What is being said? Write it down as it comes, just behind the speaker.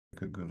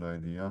a good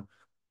idea.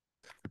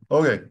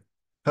 Okay.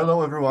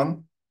 Hello,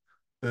 everyone.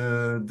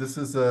 This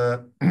is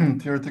a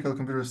theoretical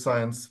computer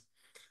science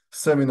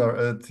seminar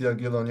at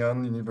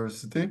Jagiellonian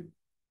University.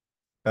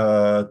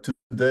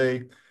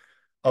 Today,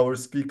 our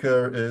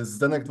speaker is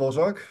Zdeněk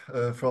Dvořák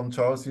from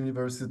Charles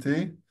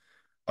University.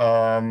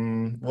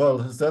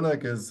 Well,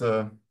 Zdeněk is,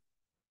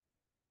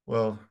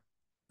 well,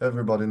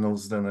 everybody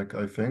knows Zdeněk,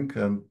 I think,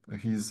 and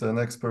he's an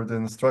expert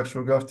in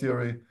structural graph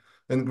theory,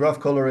 in graph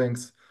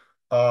colorings.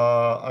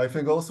 I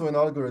think also in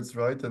algorithms,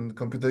 right, and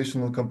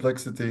computational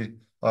complexity.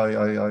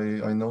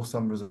 I know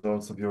some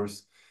results of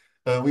yours.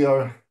 We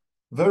are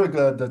very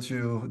glad that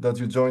you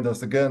joined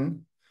us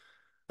again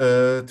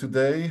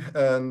today,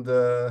 and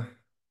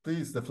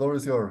please, the floor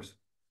is yours.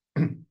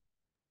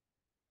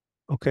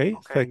 Okay,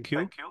 thank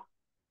you.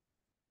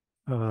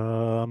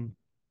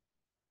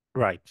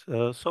 Right.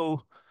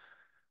 So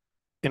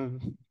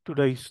in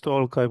today's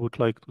talk, I would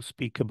like to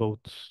speak about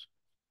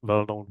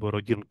well-known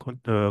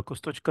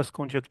Borodin-Kostochka's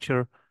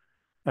conjecture,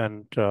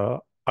 and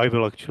I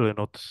will actually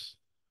not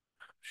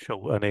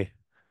show any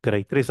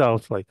great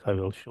results. Like I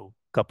will show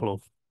a couple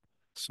of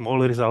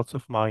small results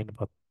of mine,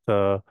 but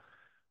I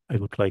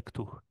would like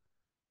to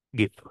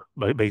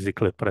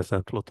basically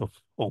present a lot of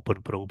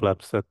open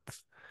problems that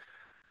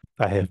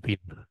I have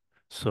been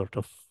sort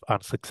of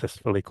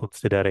unsuccessfully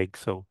considering.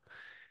 So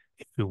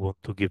if you want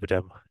to give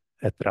them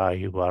a try,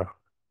 you are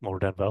more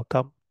than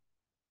welcome.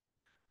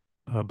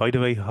 By the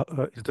way,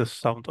 is the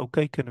sound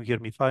okay? Can you hear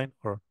me fine?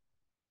 Or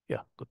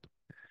yeah, good.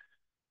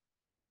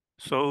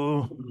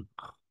 So,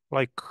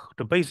 like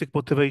the basic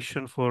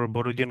motivation for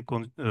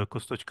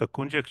Borodin-Kostochka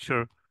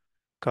conjecture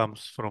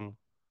comes from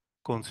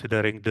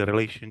considering the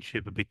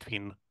relationship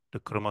between the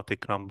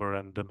chromatic number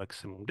and the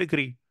maximum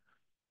degree.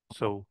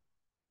 So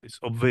it's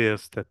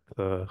obvious that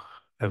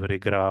every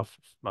graph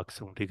of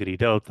maximum degree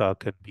delta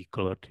can be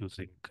colored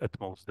using at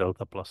most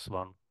delta plus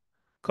one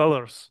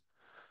colors.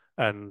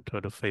 And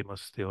the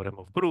famous theorem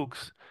of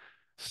Brooks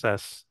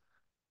says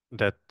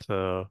that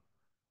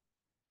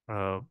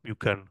you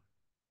can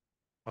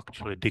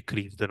actually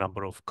decrease the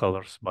number of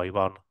colors by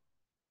one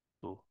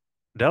to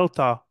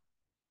delta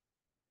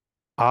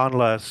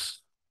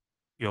unless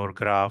your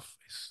graph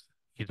is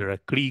either a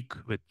clique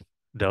with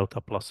delta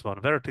plus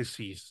one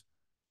vertices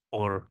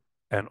or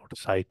an odd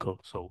cycle.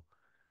 So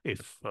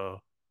if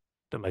the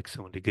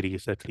maximum degree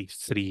is at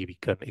least 3, we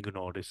can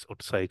ignore this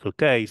odd cycle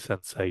case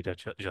and say that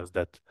just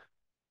that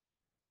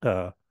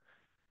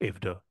if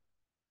the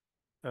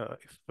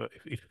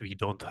if we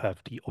don't have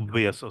the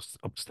obvious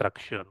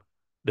obstruction,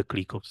 the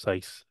clique of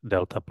size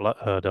delta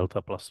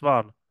plus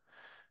one,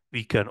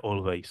 we can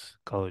always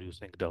color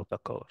using delta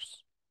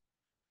colors.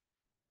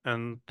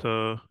 And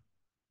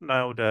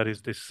now there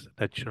is this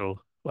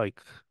natural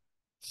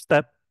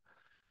step.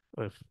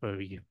 If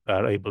we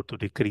are able to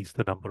decrease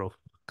the number of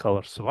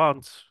colors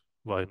once,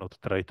 why not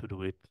try to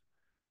do it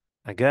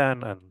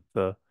again? And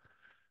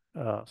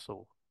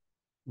so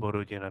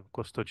Borodin and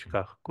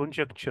Kostochka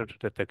conjectured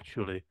that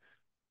actually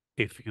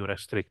if you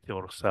restrict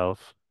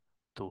yourself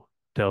to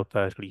delta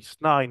at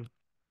least 9,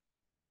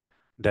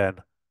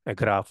 then a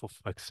graph of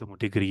maximum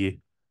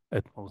degree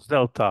at most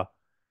delta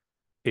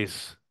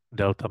is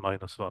delta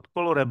minus 1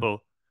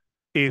 colorable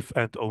if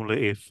and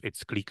only if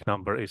its clique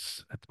number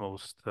is at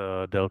most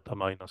delta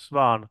minus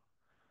 1.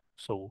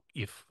 So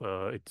if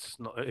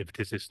if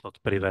this is not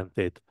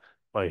prevented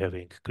by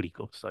having clique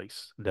of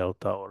size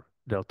delta or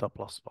delta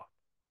plus 1.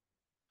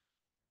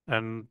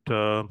 And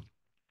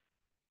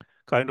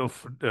kind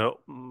of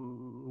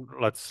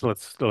let's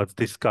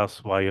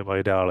discuss why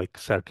there are like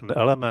certain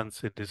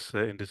elements in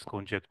this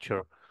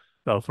conjecture.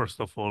 Well, first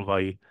of all,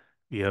 why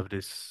we have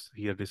this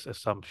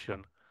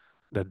assumption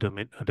that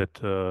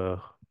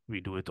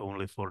we do it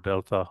only for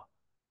delta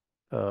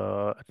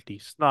at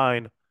least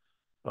 9.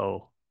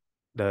 Well,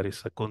 there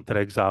is a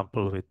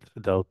counterexample with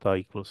delta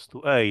equals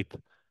to 8.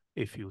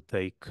 If you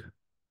take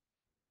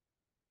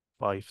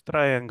 5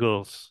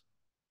 triangles,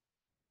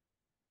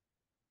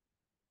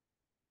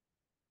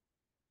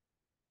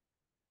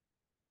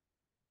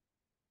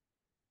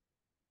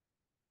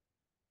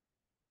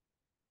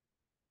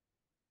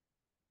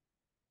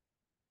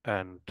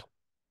 and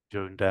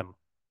join them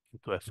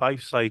into a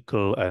 5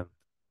 cycle and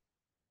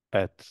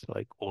add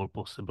like all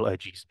possible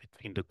edges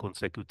between the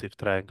consecutive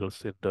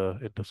triangles in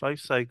the 5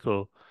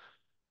 cycle,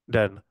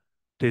 then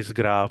this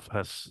graph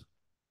has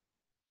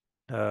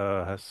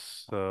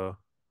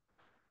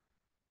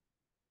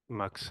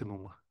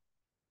maximum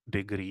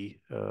degree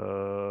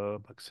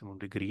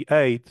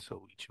 8.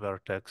 So each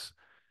vertex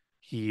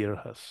here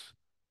has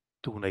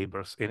 2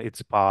 neighbors in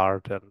its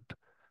part and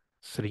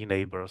 3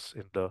 neighbors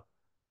in the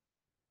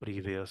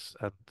previous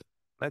and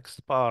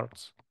next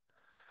parts.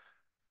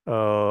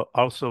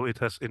 Also, it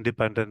has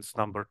independence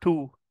number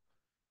 2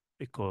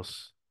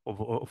 because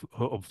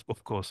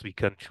of course we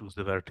can choose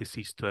the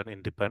vertices to an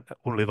independent,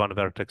 only one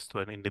vertex to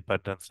an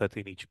independent set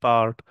in each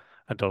part.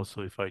 And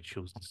also if I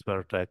choose this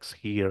vertex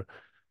here,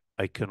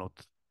 I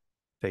cannot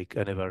take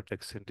any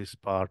vertex in this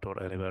part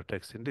or any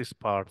vertex in this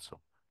part.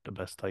 So the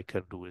best I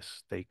can do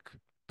is take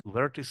 2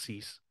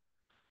 vertices.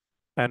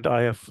 And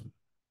I have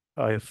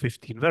I have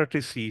 15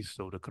 vertices,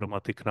 so the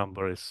chromatic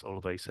number is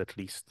always at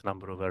least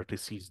number of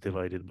vertices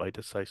divided by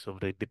the size of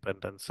the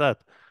independent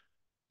set.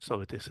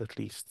 So it is at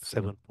least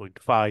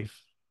 7.5,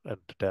 and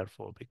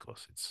therefore,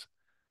 because it's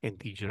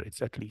integer,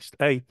 it's at least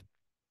 8.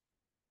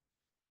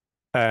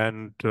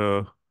 And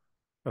the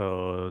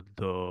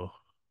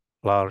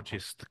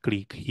largest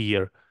clique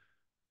here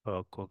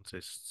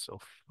consists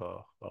of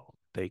well,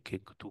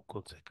 taking two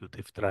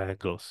consecutive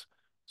triangles.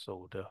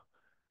 So the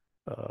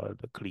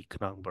clique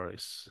number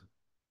is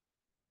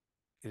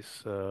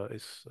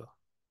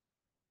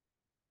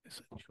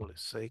actually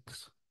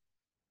 6.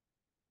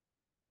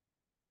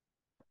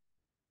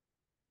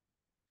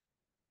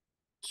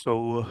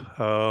 So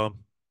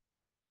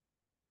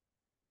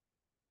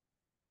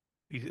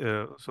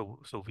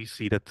so we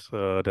see that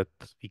that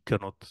we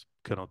cannot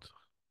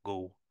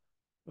go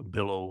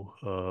below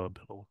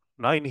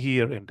 9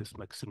 here in this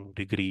maximum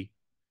degree.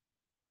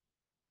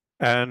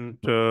 And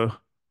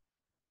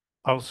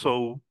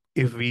also,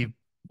 if we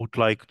would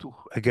like to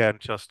again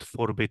just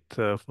forbid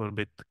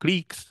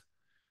cliques,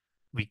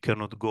 we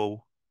cannot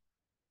go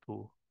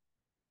to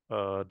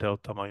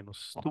delta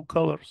minus 2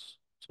 colors.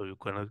 So you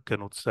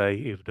cannot say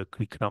if the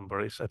clique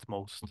number is at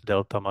most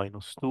delta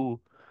minus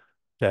 2,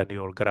 then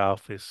your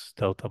graph is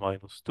delta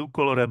minus 2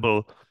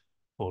 colorable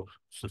or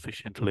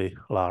sufficiently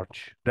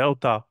large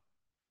delta.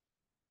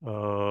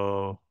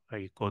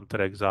 A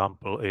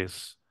counterexample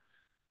is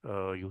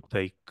you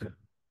take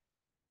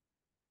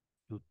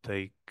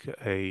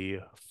a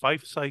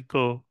 5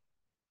 cycle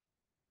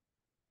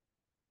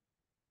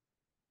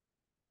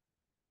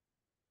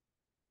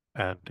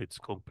and it's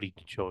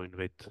complete join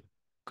with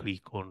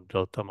clique on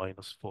delta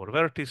minus 4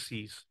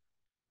 vertices.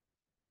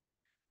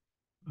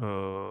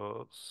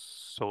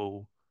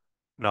 So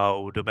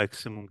now the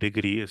maximum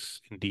degree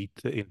is indeed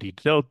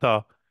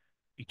delta.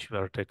 Each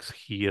vertex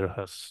here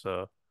has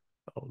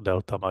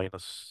delta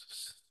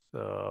minus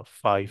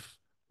 5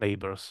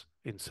 neighbors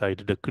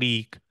inside the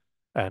clique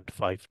and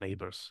 5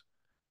 neighbors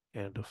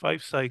in the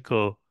 5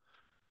 cycle.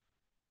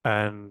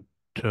 And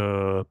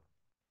the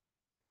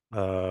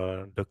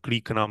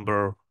clique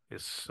number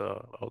is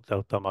well,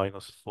 delta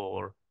minus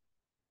 4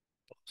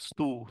 plus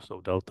 2, so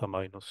delta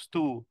minus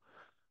 2.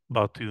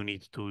 But you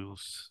need to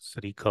use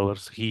 3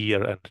 colors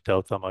here and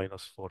delta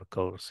minus 4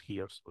 colors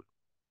here, so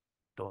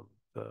don't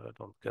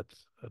get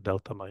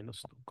delta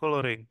minus 2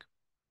 coloring.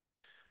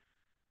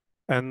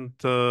 And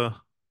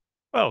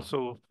well,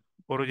 so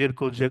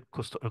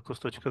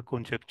Borodin-Kostochka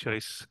conjecture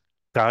is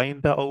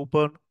kinda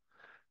open.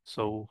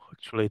 So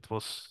actually,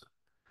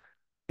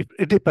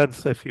 it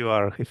depends if you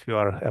are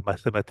a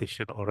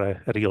mathematician or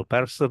a real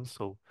person.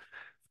 So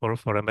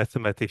for a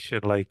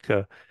mathematician, like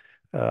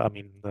I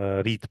mean,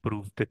 Reed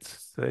proved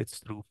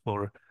it's true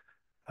for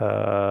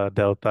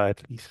delta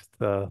at least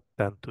 10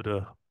 to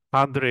the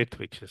 100,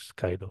 which is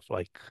kind of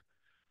like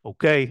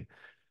okay.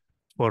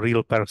 For a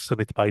real person,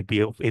 it might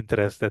be of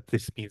interest that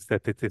this means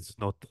that it is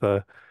not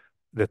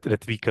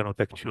that we cannot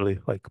actually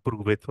like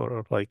prove it,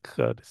 or like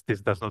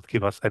this does not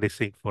give us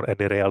anything for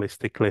any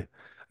realistic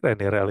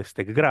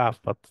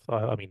graph. But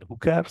I mean, who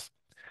cares?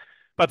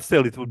 But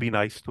still, it would be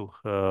nice to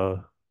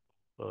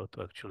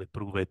actually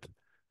prove it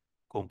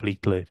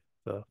completely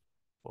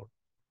for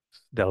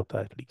delta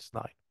at least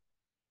 9.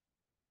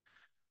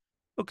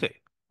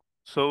 Okay,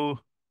 so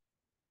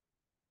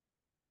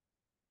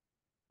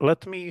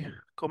let me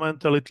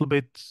comment a little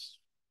bit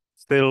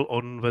still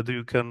on whether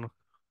you can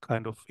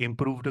kind of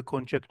improve the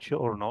conjecture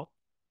or not.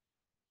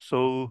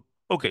 So,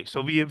 okay,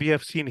 so we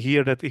have seen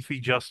here that if we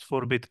just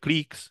forbid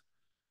cliques,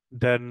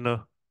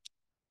 then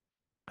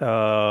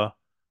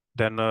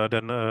then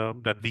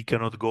we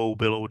cannot go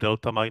below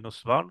delta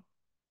minus 1.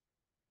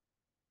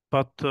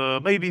 But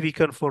maybe we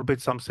can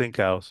forbid something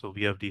else. So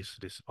we have this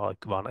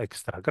like one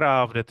extra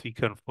graph that we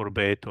can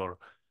forbid, or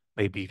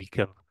maybe we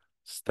can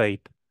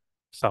state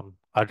some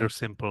other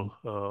simple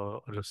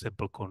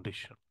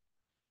condition.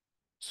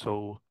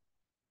 So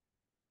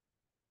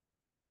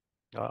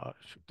I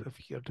should have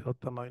here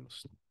delta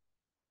minus.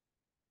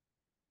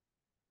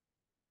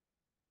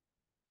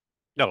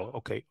 No,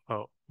 okay.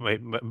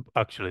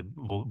 Actually,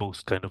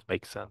 both kind of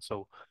make sense.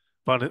 So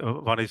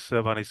one is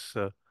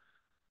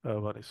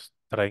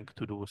trying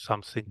to do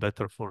something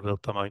better for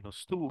delta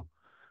minus 2.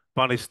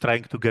 One is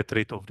trying to get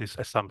rid of this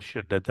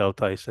assumption that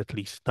delta is at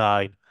least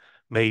 9,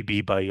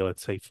 maybe by,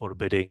 let's say,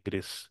 forbidding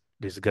this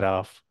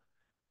graph,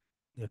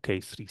 in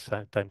case 3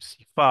 times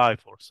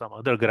C5, or some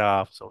other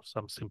graphs, or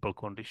some simple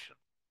condition.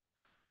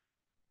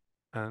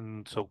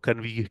 And so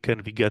can we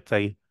get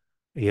a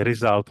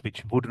result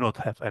which would not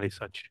have any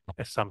such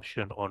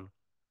assumption on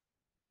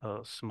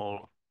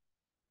small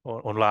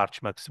or on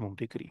large maximum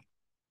degree?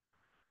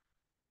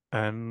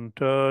 And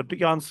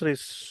the answer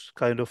is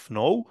kind of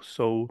no.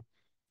 So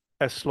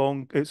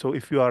so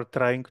if you are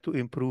trying to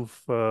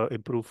improve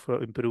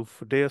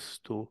this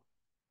to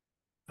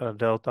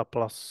delta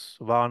plus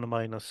 1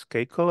 minus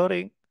k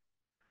coloring,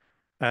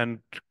 and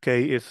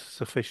k is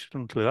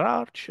sufficiently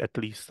large, at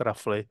least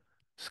roughly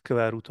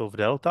square root of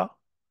delta,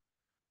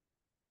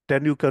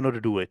 then you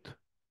cannot do it.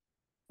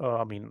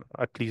 I mean,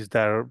 at least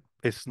there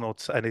is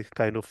not any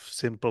kind of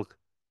simple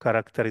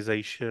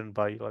characterization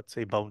by, let's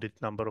say, bounded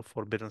number of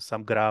forbidden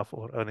subgraph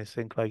or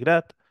anything like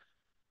that,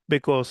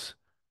 because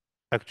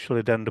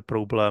actually then the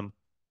problem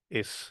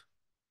is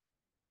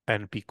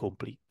NP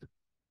complete.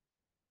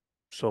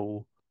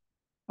 So,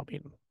 I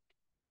mean,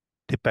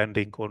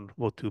 depending on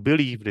what you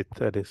believe,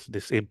 that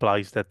this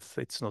implies that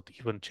it's not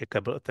even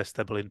checkable,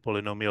 testable in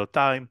polynomial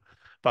time,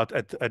 but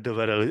at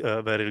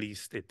the very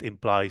least, it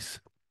implies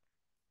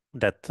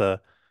that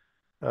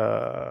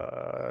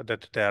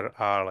that there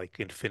are like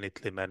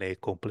infinitely many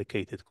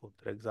complicated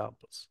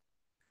counterexamples.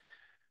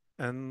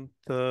 And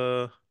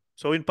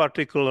so, in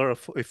particular,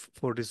 if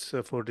for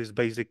this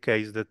basic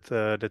case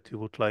that you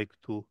would like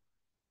to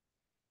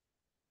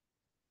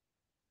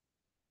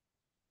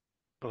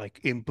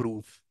like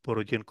improve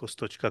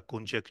Borodin-Kostochka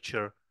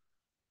conjecture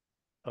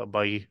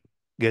by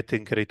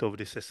getting rid of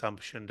this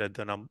assumption that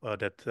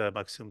the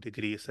maximum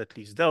degree is at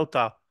least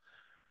delta,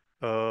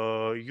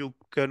 you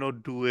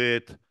cannot do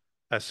it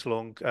as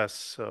long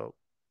as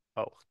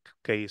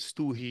k is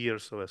 2 here,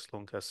 so as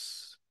long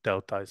as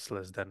delta is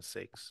less than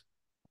 6.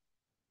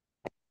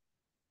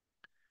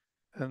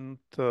 And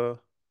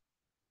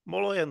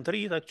Molloy and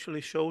Reed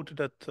actually showed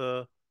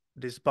that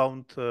this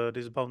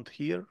bound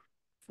here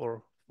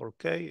for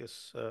k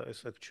is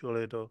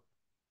actually the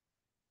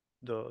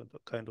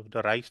kind of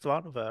the right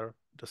one where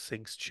the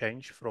things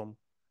change from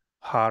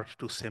hard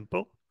to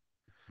simple.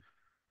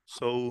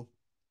 So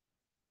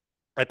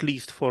at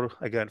least for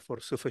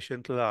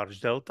sufficiently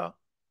large delta,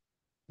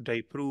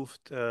 they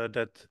proved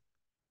that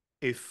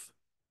if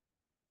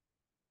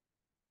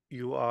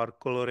you are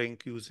coloring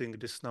using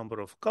this number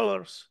of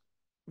colors,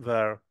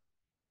 where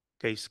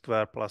k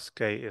square plus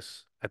k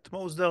is at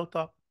most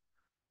delta,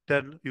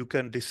 then you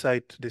can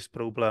decide this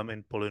problem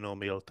in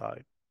polynomial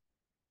time.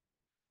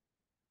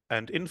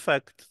 And in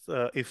fact,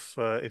 if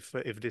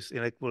this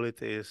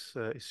inequality is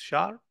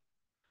sharp,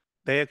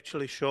 they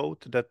actually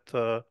showed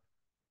that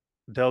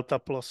delta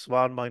plus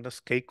 1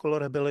 minus k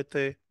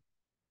colorability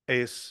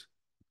is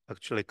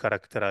actually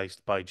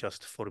characterized by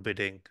just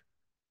forbidding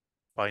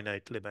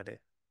finitely many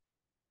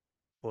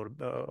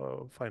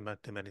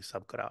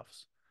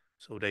subgraphs.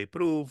 So they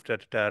proved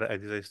that there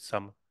exists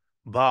some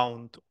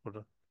bound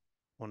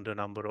on the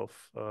number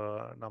of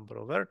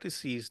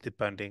vertices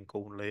depending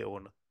only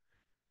on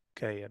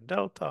k and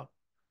delta,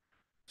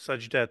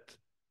 such that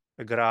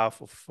a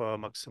graph of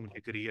maximum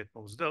degree at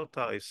most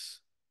delta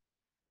is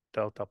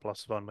delta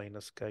plus 1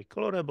 minus k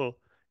colorable,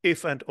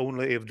 if and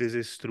only if this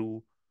is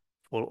true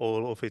for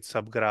all of its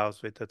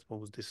subgraphs with at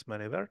most this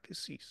many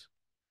vertices.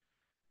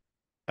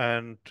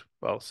 And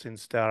well,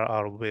 since there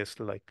are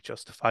obviously like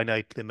just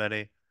finitely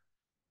many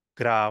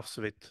graphs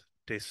with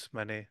this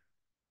many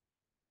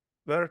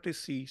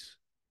vertices,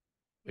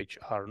 which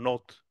are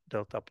not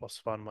delta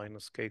plus 1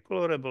 minus k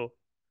colorable,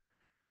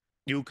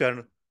 you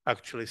can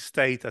actually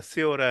state a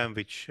theorem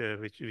which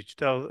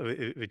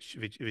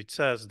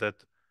says that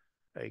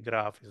a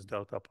graph is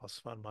delta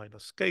plus 1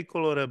 minus k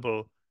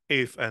colorable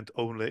if and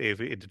only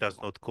if it does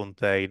not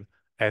contain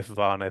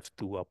f1,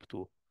 f2 up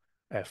to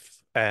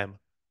fm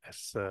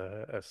as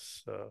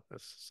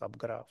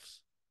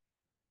subgraphs.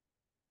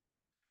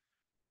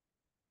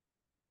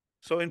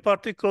 So in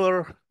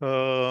particular,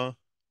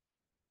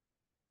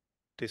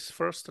 this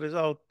first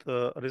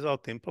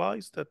result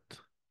implies that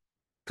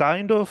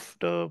kind of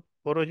the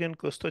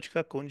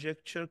Borodin-Kostochka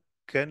conjecture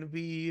can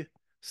be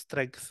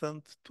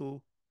strengthened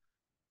to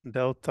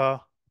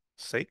delta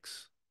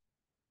 6,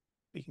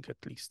 being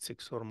at least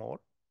 6 or more.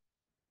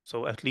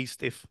 So at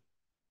least if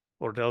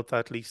for delta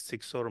at least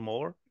 6 or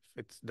more,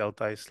 if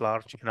delta is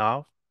large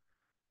enough,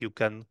 you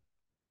can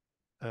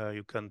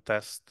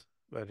test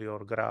whether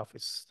your graph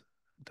is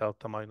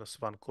delta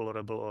minus 1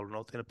 colorable or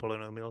not in a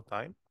polynomial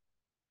time.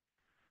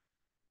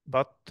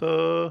 But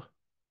so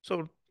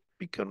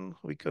we can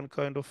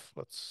kind of,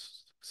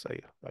 let's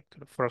say, like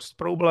the first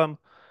problem,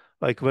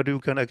 like whether you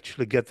can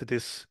actually get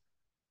this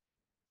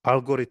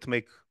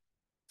algorithmic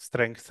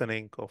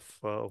strengthening of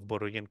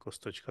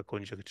Borodin-Kostochka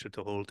conjecture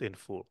to hold in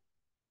full.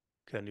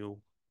 Can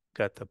you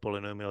get a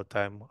polynomial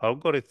time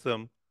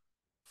algorithm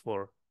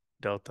for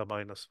delta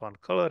minus 1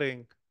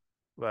 coloring,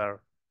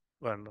 where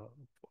when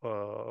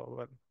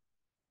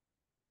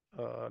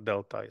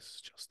delta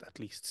is just at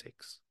least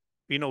 6?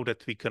 We know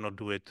that we cannot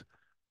do it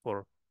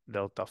for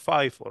delta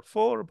 5 or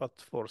 4,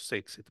 but for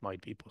 6 it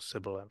might be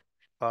possible, and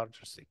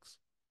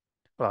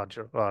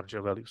larger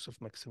values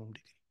of maximum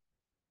degree.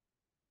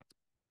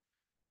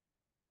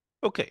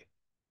 Okay,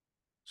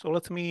 so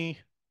let me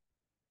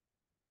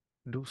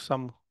do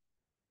some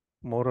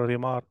more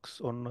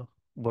remarks on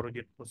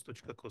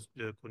Borodin-Kostochka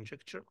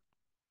conjecture.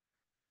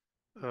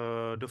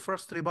 The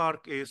first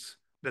remark is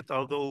that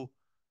although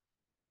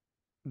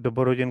the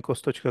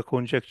Borodin-Kostochka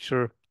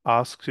conjecture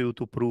asks you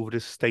to prove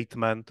this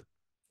statement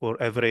for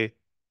every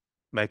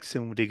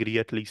maximum degree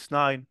at least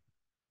 9,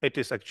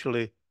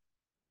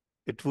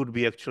 it would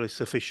be actually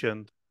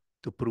sufficient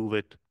to prove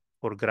it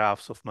for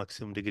graphs of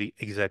maximum degree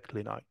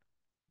exactly 9.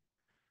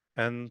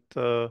 And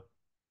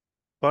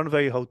one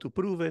way how to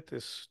prove it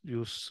is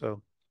use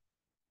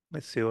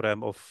a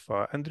theorem of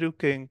Andrew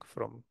King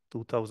from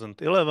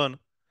 2011,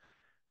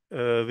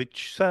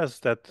 which says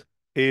that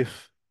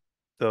if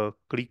the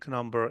clique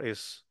number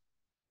is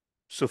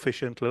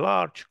sufficiently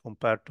large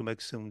compared to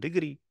maximum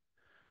degree,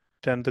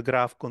 then the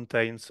graph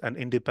contains an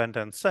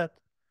independent set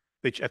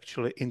which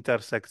actually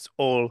intersects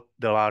all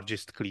the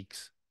largest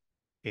cliques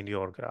in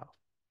your graph.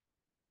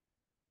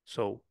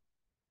 So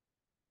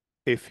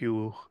if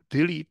you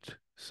delete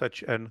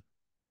such an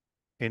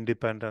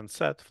independent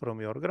set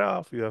from your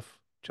graph, you have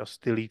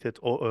just destroyed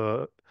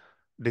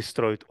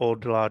all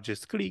the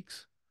largest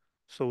cliques.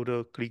 So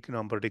the clique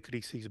number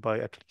decreases by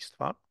at least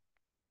one.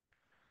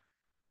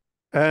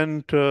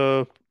 And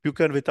you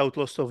can, without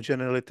loss of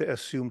generality,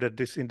 assume that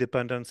this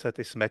independent set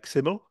is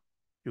maximal.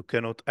 You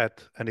cannot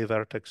add any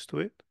vertex to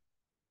it.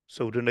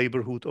 So the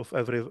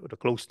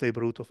close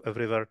neighborhood of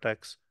every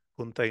vertex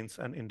contains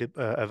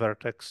a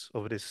vertex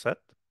of this set.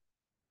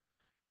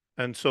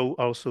 And so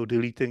also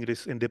deleting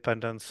this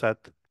independent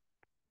set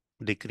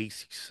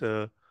decreases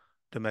the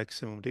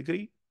maximum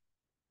degree.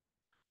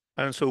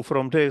 And so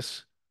from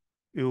this,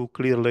 you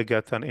clearly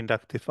get an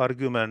inductive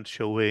argument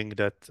showing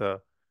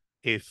that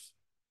if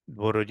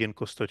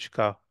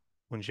Borodin-Kostochka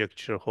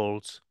conjecture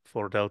holds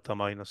for delta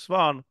minus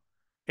 1,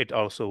 it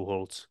also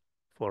holds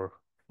for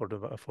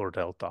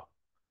delta,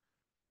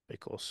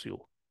 because you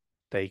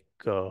take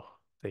your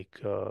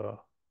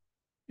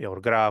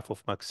graph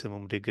of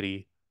maximum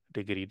degree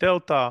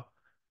delta,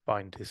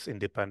 find this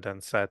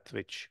independent set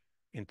which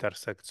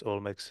intersects all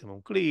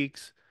maximum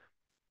cliques,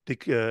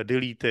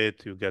 delete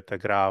it, you get a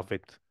graph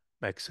with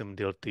maximum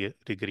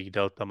degree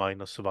delta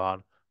minus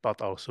 1,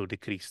 but also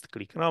decreased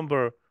clique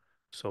number.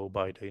 So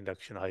by the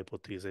induction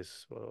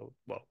hypothesis,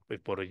 well,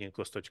 if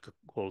Borodin-Kostochka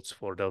holds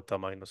for delta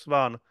minus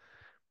 1,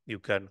 you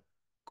can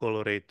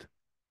color it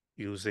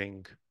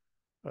using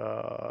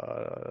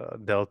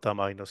delta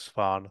minus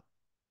 1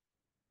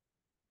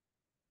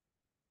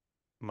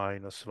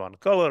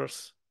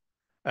 colors,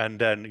 and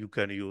then you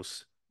can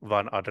use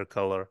one other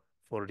color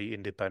for the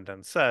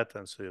independent set,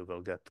 and so you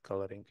will get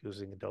coloring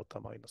using delta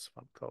minus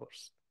 1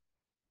 colors.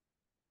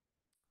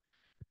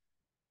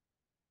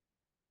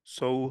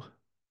 So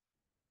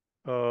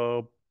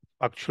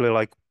actually,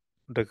 like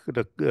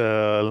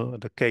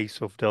the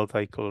case of delta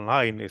equal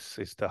 9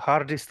 is the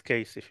hardest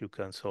case. If you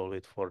can solve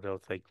it for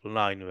delta equal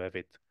 9, you have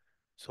it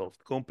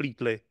solved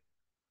completely.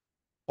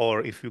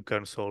 Or if you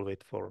can solve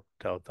it for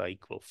delta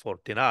equal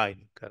 49,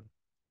 you can,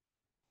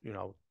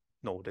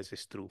 know this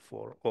is true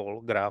for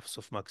all graphs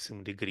of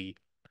maximum degree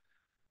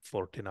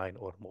 49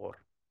 or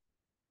more.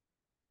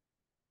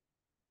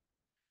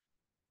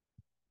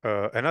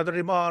 Another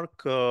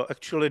remark,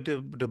 actually,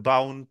 the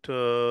bound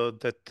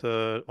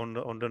that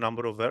on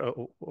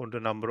the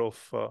number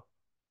of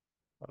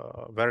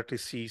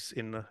vertices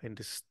in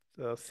this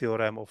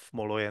theorem of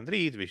Molloy and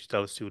Reed, which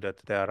tells you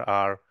that there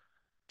are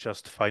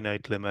just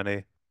finitely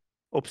many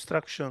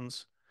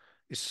obstructions,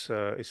 is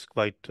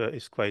quite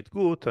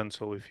good. And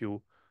so if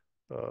you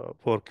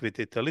work with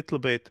it a little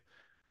bit,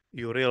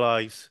 you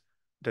realize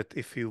that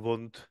if you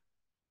want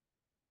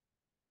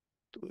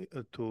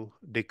to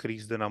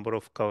decrease the number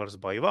of colors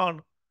by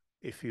 1,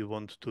 if you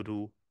want to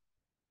do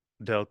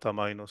delta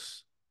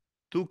minus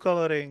 2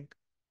 coloring,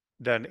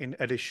 then in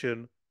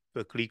addition,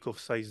 the clique of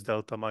size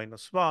delta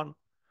minus 1,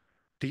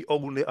 the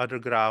only other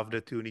graph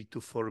that you need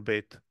to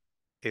forbid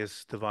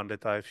is the one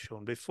that I've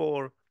shown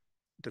before,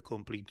 the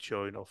complete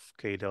join of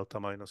k delta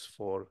minus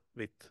 4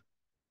 with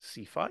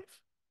C5.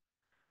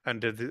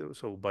 And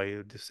so by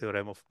the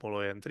theorem of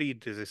Molloy and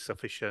Reed, this is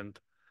sufficient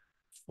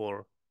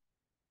for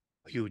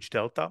huge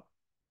delta.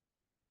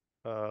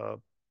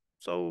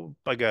 So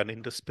again,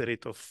 in the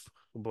spirit of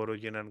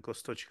Borodin and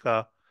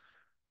Kostochka,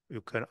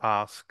 you can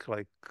ask,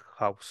 like,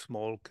 how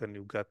small can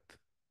you get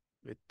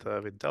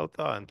with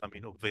delta? And I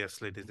mean,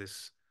 obviously, this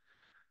is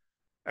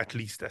at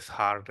least as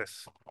hard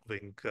as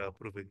proving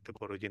the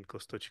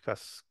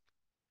Borodin-Kostochka's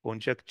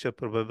conjecture,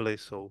 probably.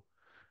 So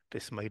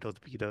this may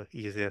not be the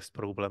easiest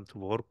problem to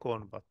work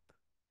on, but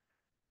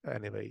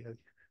anyway,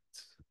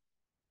 it's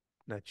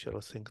a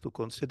natural thing to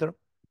consider.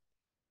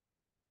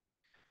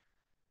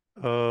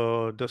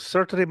 The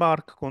third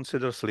remark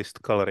considers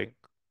list coloring.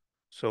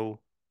 So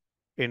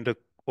in the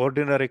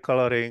ordinary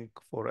coloring,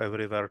 for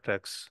every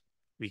vertex,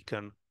 we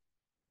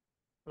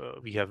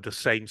have the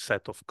same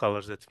set of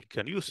colors that we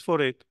can use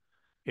for it.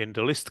 In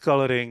the list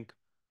coloring,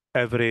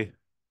 every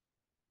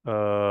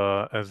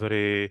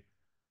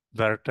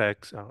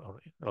vertex,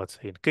 let's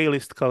say in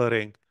k-list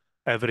coloring,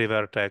 every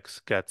vertex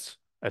gets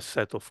a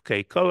set of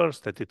k colors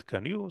that it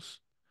can use.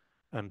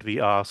 And we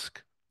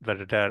ask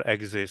whether there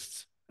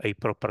exists a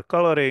proper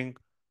coloring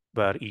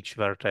where each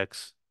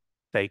vertex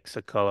takes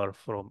a color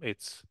from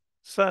its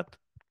set.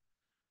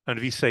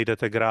 And we say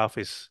that a graph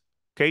is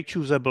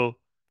k-choosable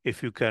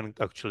if you can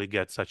actually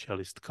get such a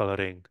list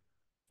coloring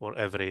for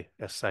every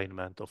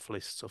assignment of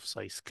lists of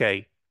size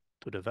k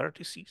to the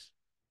vertices.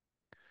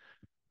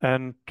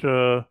 And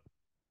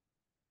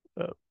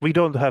we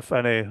don't have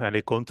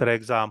any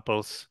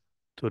counterexamples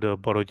to the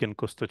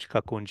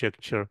Borodin-Kostochka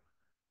conjecture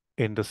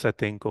in the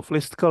setting of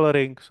list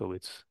coloring, so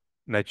it's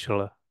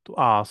natural to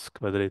ask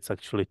whether it's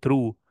actually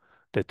true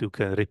that you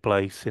can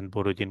replace in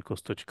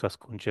Borodin-Kostochka's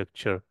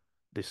conjecture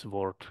this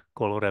word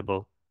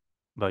colorable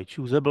by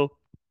choosable.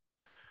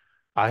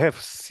 I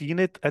have seen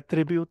it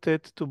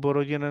attributed to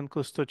Borodin and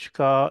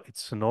Kostochka.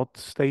 It's not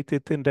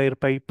stated in their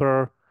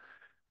paper.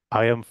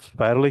 I am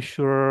fairly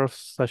sure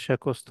Sasha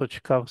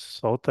Kostochka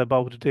thought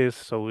about this,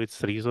 so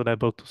it's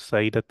reasonable to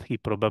say that he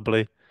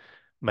probably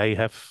may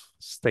have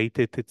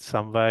stated it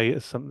some way,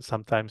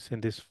 sometimes in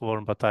this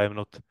form, but I am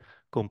not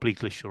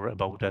completely sure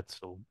about that.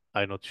 So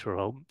I'm not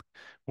sure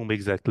whom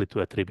exactly to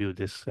attribute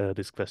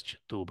this question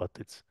to, but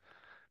it's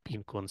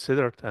been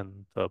considered.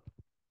 And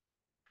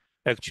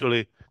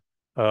actually,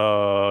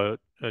 Choi,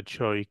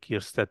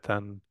 Kierstedt,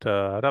 and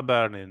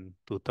Rabern in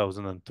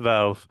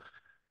 2012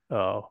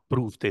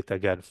 proved it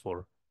again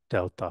for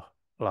delta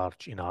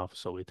large enough,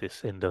 so it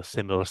is in the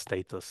similar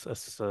status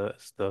as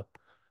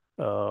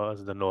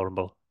the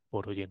normal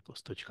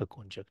Borodin-Kostochka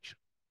conjecture.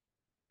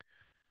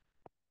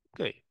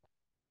 Okay,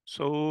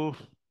 so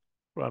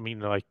I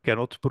mean, I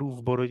cannot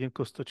prove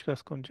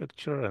Borodin-Kostochka's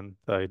conjecture, and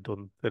I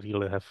don't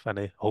really have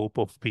any hope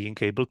of being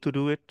able to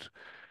do it.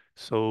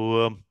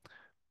 So,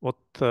 what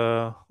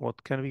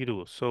can we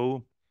do?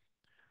 So,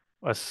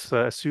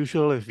 as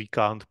usual, if we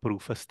can't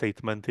prove a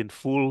statement in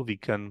full, we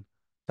can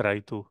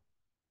try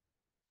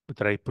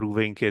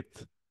proving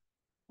it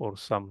or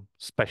some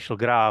special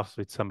graphs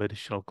with some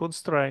additional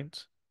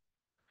constraints,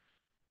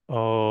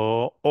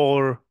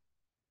 or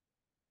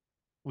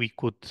we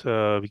could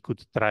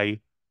try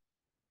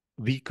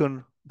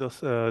weaken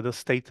the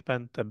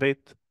statement a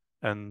bit,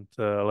 and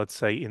let's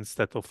say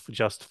instead of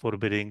just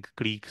forbidding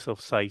cliques of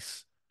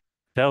size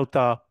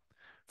delta,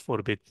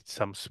 forbid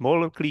some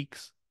smaller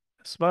cliques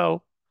as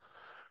well.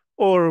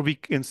 Or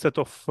instead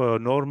of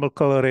normal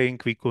coloring,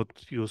 we could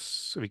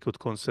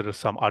consider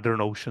some other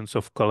notions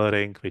of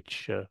coloring,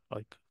 which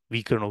like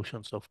weaker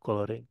notions of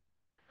coloring.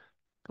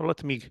 So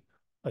let me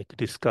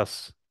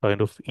discuss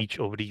kind of each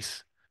of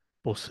these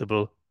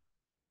possible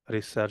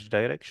research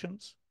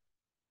directions.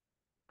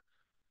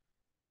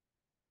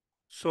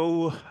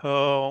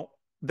 So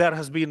there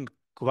has been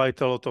quite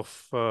a lot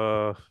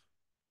of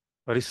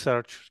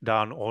research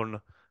done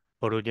on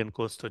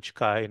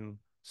Borodin-Kostochka in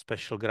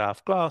special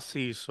graph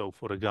classes. So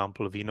for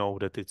example, we know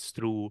that it's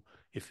true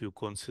if you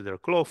consider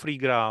claw-free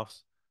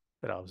graphs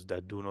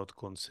that do not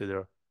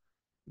consider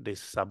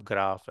this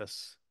subgraph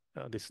as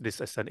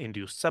this as an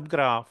induced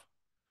subgraph,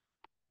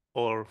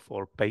 or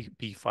for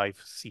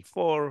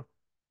P5C4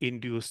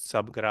 induced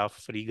subgraph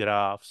free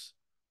graphs,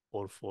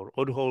 or for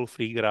odd hole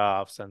free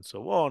graphs, and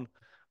so on.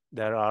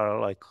 There are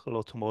like a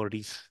lot more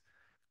these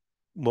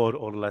more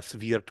or less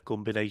weird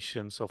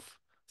combinations of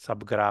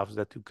subgraphs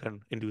that you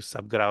can induce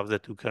subgraphs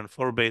that you can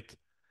forbid.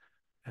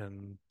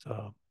 And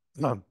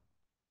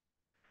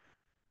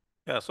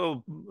yeah,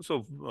 so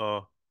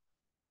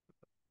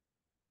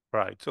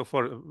right. So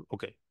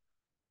okay.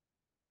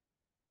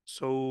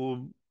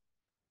 So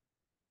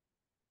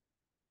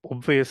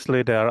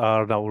obviously there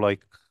are now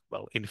like,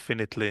 well,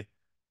 infinitely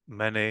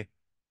many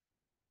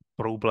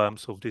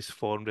problems of this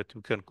form that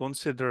you can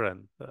consider,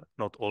 and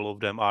not all of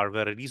them are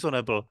very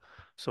reasonable.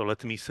 So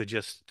let me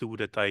suggest two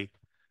that I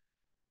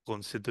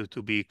consider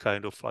to be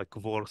kind of like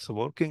worth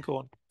working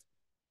on.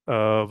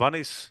 One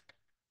is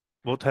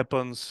what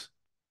happens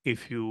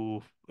if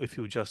you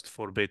just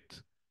forbid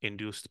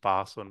induced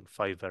paths on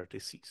 5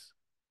 vertices.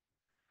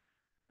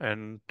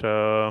 And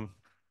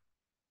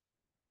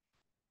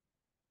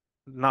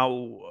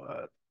now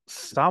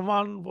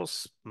someone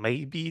was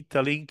maybe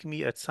telling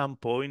me at some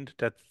point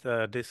that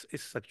this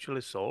is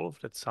actually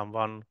solved, that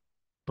someone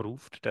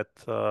proved that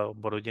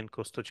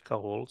Borodin-Kostochka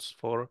holds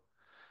for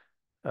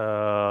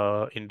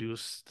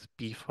induced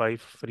P5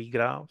 free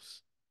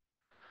graphs.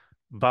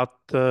 But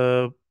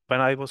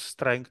when I was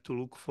trying to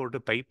look for the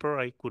paper,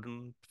 I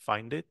couldn't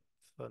find it.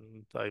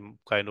 And I'm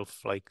kind of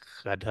like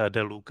had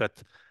a look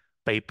at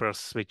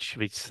papers which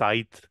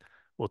cite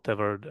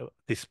whatever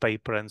this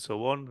paper and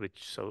so on,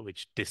 which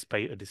this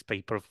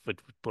paper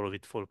would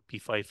provide for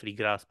P5 free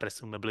graphs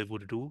presumably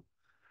would do.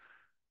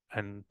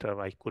 And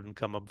I couldn't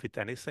come up with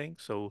anything.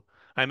 So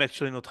I'm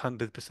actually not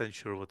 100%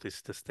 sure what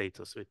is the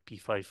status with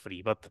P5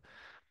 free, but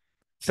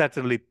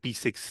certainly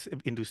P6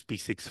 induced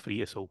P6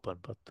 free is open,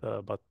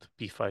 but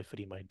P5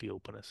 free might be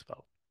open as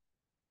well.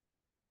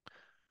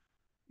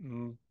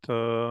 And,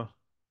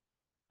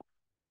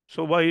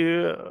 so why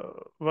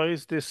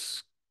is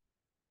this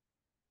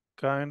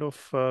kind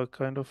of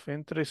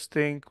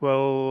interesting?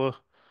 Well,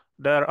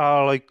 there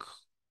are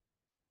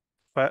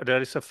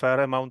there is a fair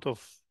amount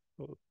of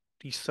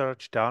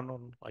research done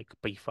on like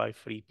P5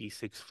 free,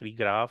 P6 free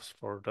graphs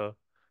for the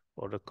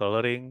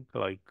coloring,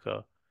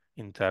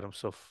 in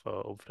terms of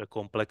the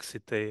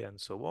complexity and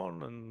so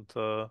on, and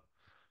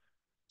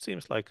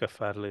seems like a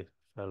fairly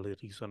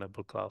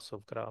reasonable class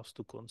of graphs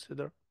to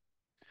consider.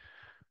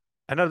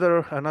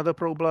 Another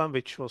problem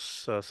which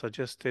was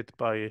suggested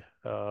by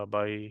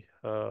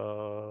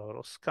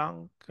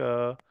Roskang,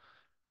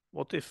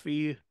 what if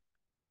we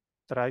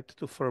tried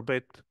to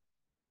forbid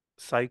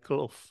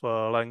cycle of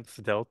length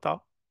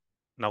delta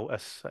now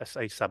as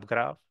a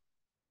subgraph?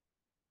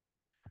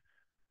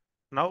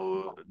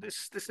 now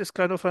this is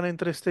kind of an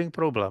interesting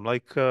problem.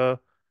 Like,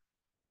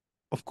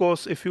 of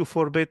course, if you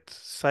forbid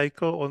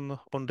cycle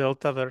on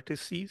delta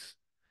vertices,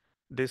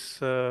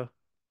 this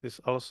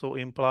also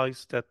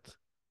implies that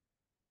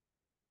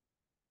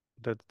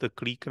the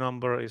clique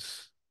number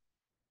is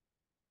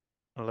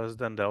less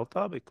than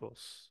delta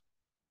because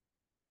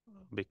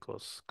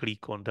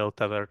clique on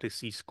delta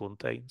vertices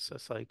contains a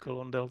cycle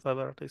on delta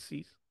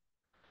vertices.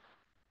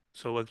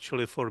 So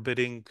actually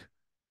forbidding,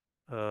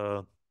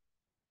 so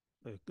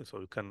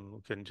you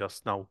can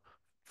just now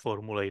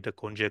formulate a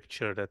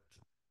conjecture that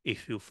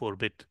if you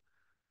forbid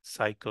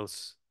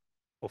cycles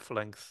of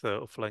length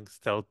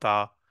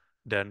delta,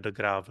 then the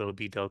graph will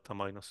be delta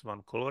minus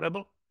 1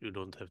 colorable. You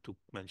don't have to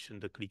mention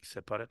the clique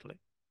separately.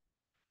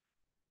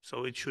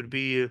 So it should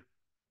be a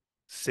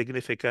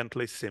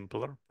significantly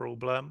simpler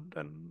problem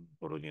than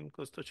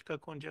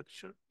Borodin-Kostochka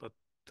conjecture. But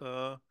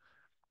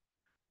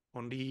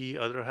on the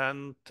other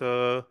hand,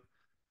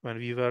 when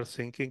we were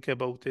thinking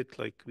about it,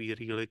 like we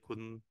really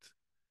couldn't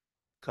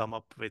come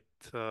up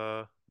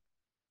with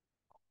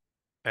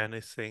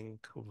anything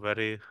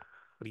very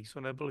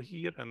reasonable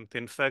here. And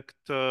in fact,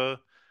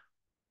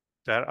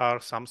 there are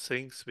some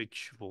things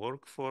which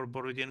work for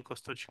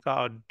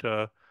Borodin-Kostochka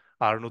and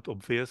are not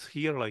obvious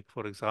here. Like,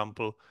 for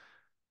example,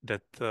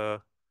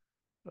 that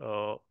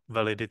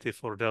validity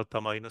for delta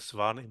minus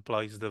 1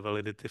 implies the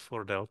validity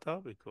for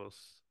delta,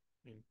 because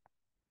you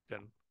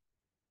can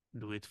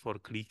do it for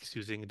cliques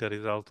using the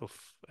result of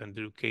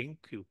Andrew King.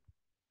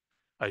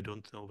 I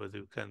don't know whether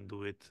you can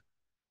do it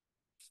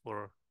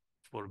for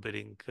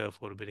forbidding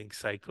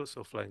cycles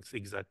of length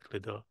exactly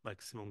the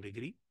maximum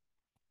degree.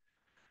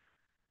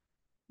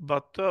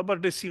 But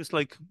this seems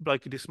like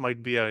this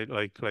might be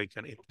like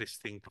an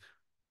interesting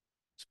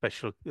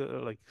special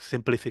like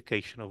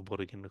simplification of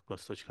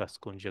Borodin-Kostochka's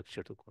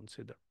conjecture to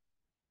consider.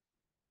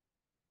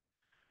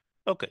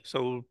 Okay,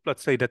 so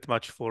let's say that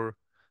much for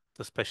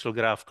the special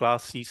graph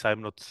classes.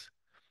 I'm not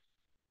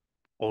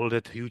all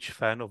that huge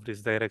fan of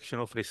this direction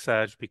of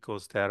research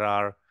because there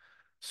are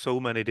so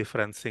many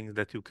different things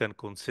that you can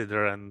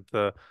consider, and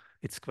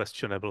it's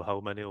questionable how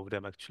many of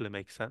them actually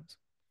make sense.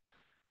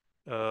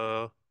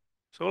 So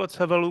let's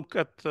have a look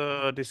at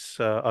this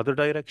other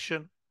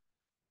direction.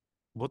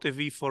 What if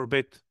we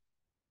forbid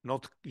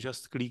not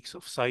just cliques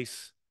of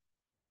size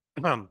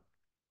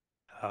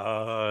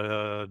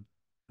delta,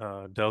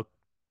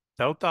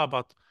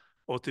 but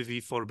what if we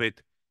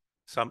forbid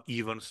some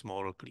even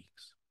smaller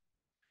cliques?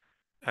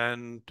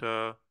 And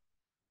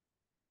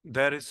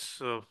there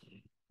is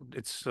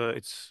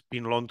it's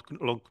been long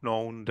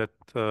known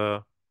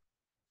that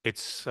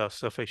it's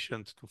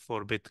sufficient to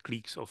forbid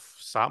cliques of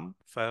some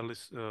fairly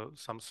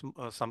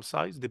some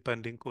size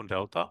depending on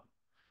delta.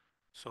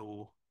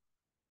 So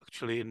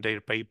actually in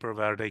their paper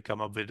where they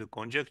come up with a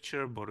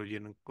conjecture,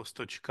 Borodin and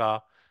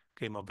Kostochka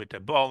came up with a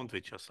bound,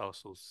 which was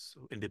also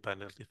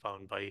independently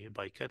found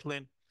by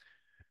Catlin,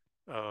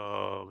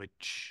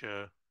 which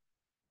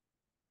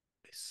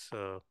is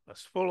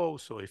as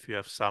follows. So if you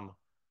have some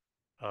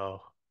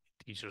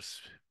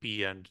integers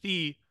p and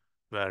d,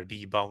 where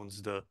d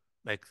bounds the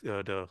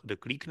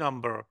clique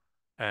number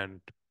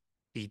and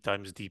p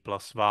times d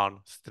plus 1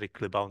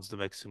 strictly bounds the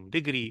maximum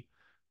degree,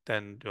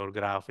 then your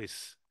graph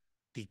is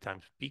d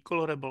times p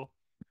colorable.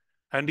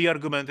 And the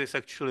argument is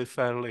actually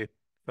fairly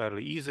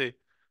easy.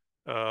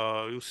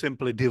 You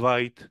simply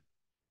divide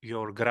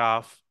your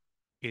graph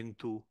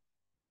into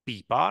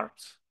p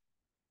parts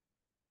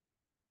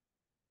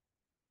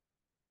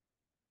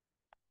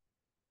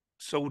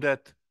so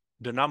that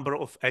the number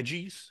of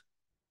edges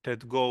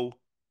that go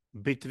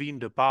between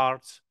the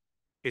parts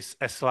is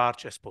as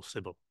large as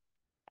possible.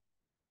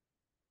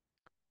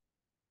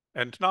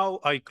 And now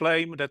I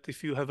claim that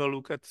if you have a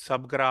look at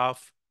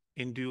subgraph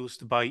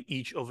induced by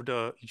each of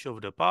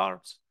the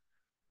parts,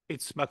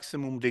 its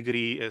maximum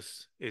degree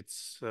is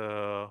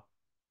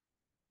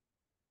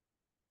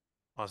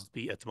must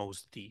be at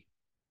most d.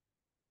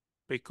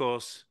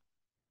 Because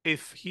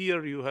if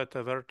here you had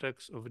a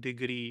vertex of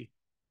degree,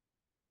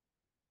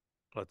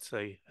 let's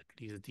say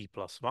at least d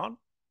plus 1,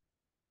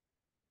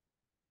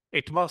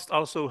 it must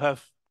also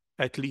have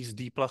at least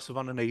d plus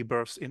 1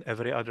 neighbors in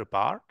every other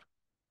part.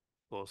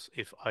 Because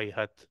if I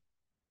had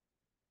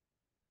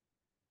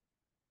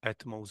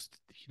at most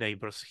d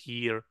neighbors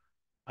here,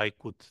 I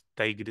could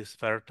take this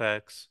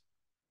vertex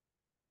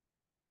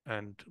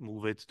and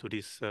move it to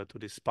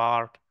this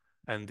part,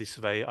 and this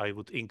way I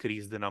would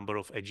increase the number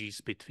of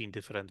edges between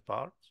different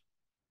parts.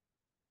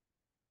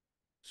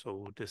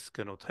 So this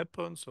cannot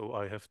happen, so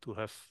I have to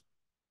have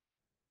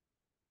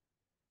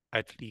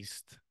at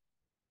least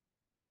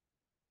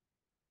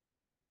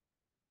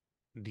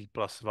d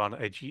plus 1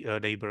 edge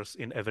neighbors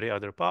in every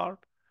other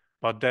part,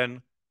 but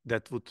then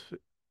that would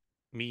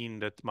mean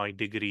that my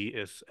degree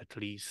is at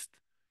least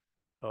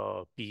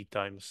p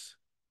times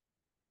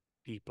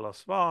p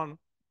plus 1,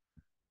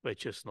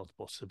 which is not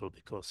possible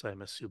because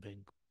I'm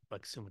assuming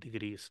maximum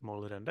degree is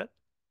smaller than that.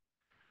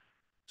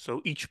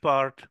 So each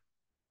part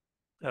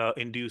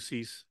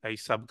induces a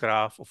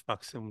subgraph of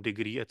maximum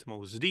degree at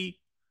most d,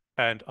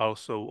 and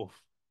also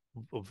of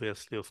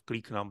obviously of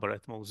clique number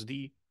at most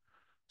d.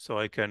 So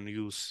I can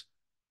use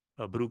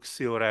a Brooks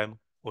theorem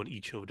on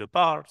each of the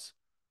parts.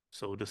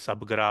 So the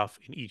subgraph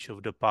in each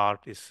of the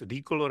part is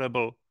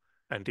decolorable.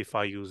 And if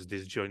I use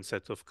this joint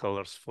set of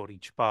colors for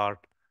each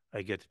part,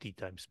 I get d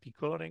times p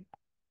coloring.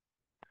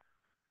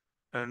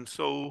 And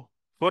so,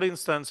 for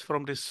instance,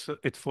 from this,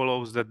 it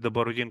follows that the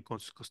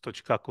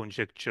Borodin-Kostochka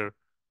conjecture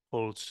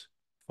holds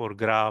for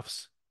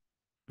graphs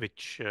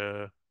which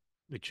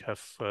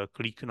have a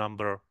clique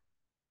number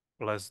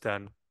less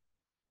than,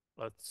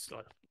 let's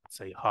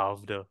say,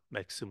 half the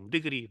maximum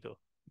degree, the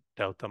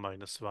delta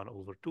minus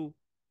 1/2.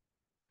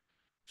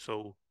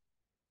 So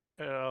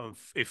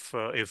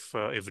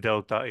if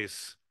delta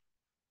is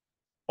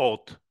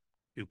odd,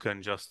 you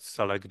can just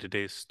select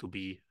this to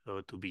be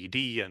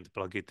d and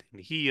plug it in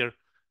here.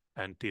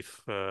 And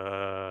if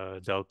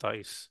delta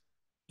is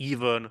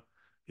even,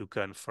 you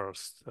can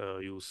first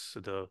use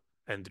the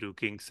Andrew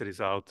King's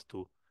result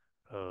to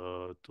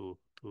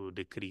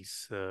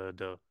decrease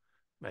the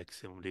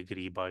maximum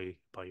degree by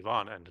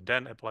 1 and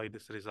then apply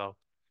this result.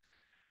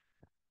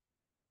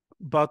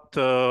 But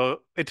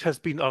it has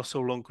been also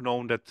long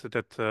known that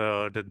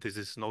this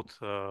is not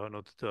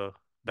the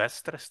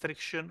best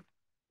restriction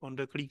on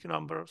the clique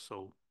number.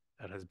 So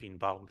there has been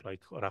bound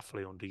like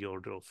roughly on the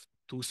order of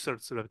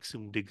 2/3 of the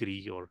maximum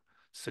degree or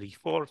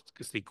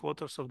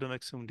 3/4 of the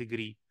maximum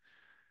degree.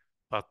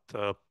 But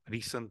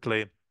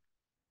recently,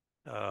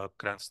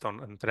 Cranston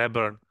and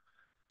Reburn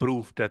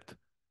proved that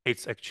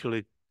it's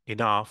actually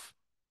enough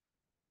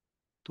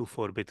to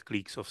forbid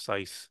cliques of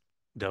size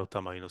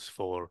delta minus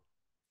 4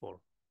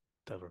 for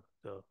whatever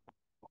the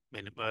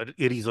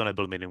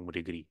reasonable minimum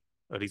degree,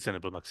 a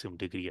reasonable maximum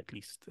degree, at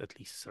least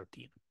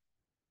 13.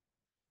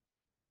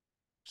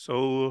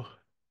 So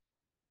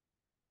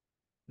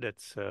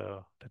that's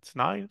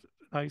nice.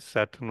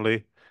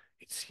 Certainly,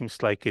 it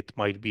seems like it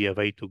might be a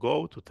way to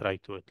go to try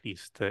to at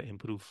least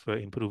improve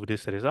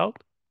this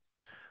result.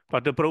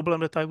 But the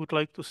problem that I would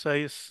like to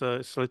say is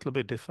a little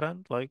bit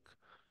different. Like,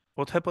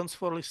 what happens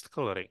for list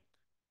coloring?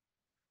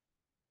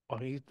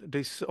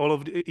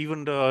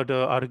 Even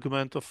the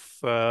argument of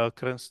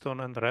Cranston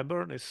and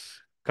Reburn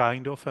is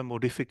kind of a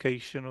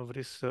modification of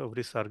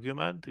this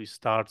argument. It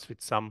starts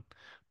with some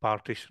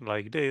partition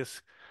like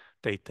this.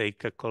 They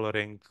take a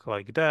coloring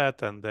like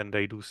that, and then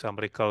they do some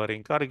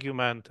recoloring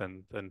argument,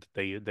 and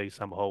they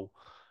somehow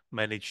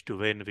manage to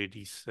win with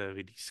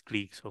these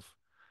cliques of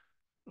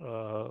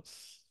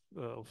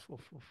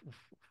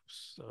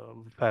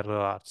fairly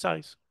large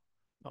size.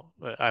 No,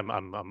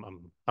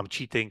 I'm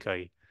cheating.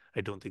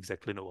 I don't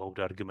exactly know how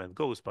the argument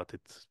goes, but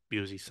it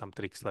uses some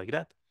tricks like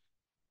that.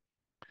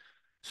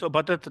 So,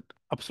 but that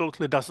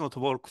absolutely does not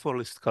work for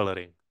list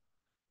coloring.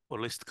 For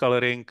list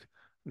coloring,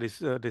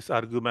 this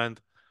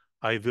argument,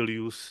 I will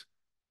use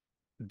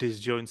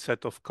disjoint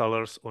set of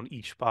colors on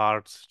each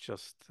part,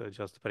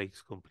 just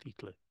breaks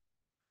completely.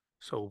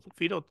 So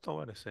we don't know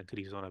anything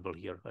reasonable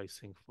here, I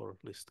think, for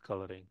list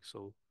coloring.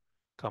 So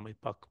coming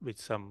back with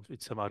some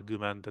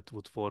argument that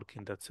would work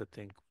in that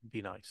setting would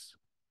be nice.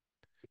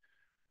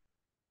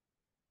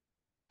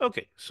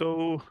 Okay,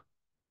 so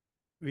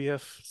we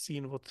have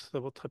seen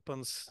what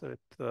happens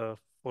with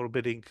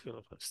forbidding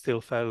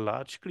still fairly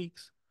large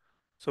cliques.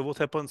 So what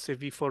happens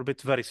if we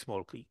forbid very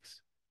small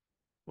cliques?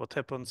 What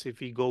happens if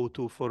we go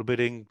to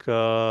forbidding,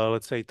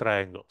 let's say,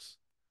 triangles?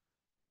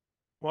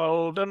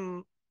 Well,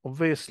 then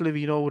obviously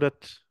we know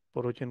that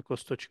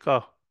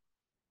Borodin-Kostochka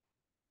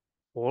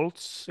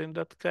holds in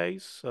that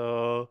case.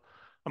 I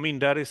mean,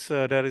 there is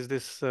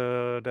this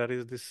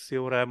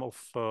theorem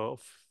of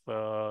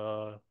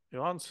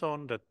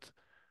Johansson that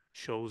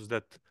shows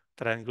that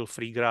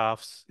triangle-free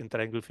graphs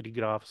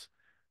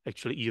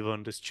actually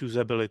even this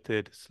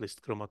choosability, this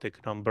list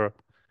chromatic number,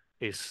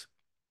 is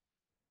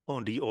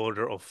on the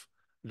order of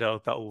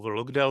delta over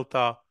log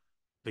delta,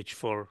 which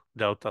for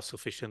delta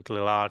sufficiently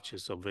large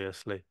is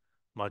obviously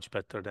much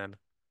better than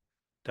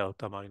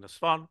delta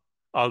minus 1,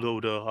 although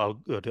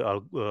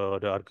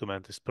the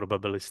argument is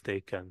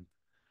probabilistic and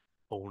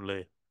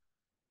only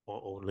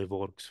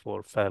works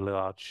for fairly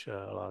large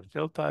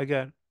delta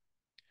again.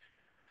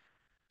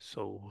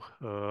 So,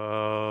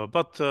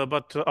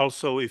 but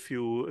also if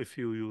you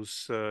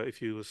use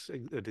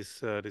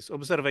this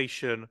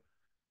observation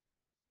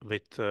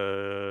with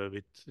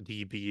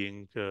d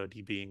being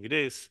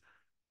this,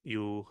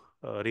 you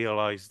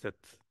realize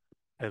that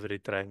every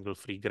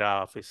triangle-free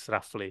graph is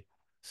roughly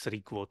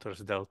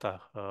 3/4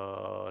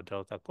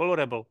 delta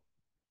colorable.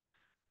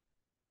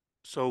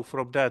 So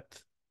from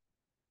that,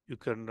 you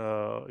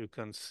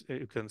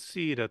can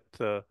see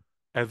that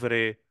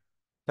every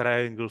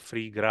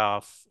triangle-free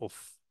graph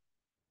of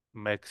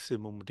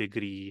maximum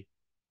degree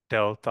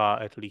delta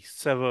at least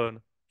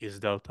 7 is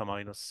delta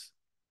minus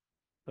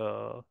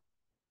 1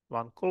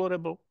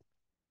 colorable.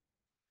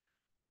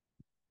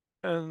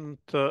 And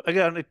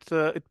again,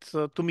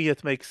 to me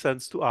it makes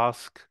sense to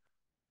ask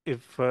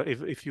if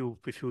you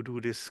do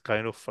this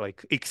kind of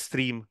like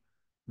extreme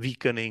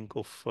weakening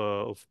of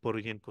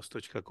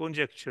Borodin-Kostochka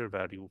conjecture,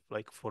 where you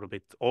like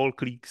forbid all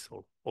cliques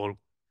or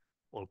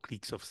all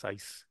cliques of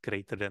size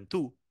greater than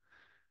 2,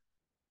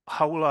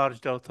 how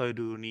large delta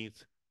do you need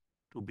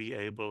to be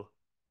able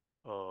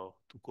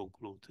to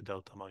conclude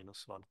delta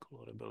 -1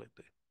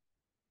 colorability?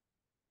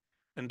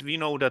 And we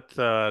know that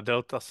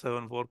delta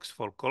 7 works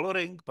for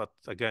coloring, but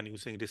again,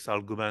 using this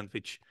argument,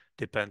 which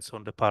depends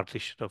on the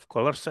partition of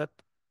color set.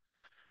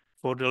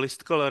 For the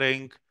list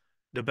coloring,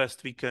 the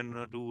best we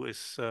can do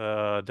is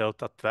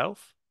delta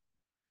 12,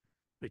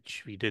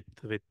 which we did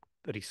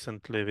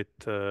recently with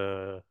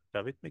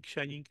David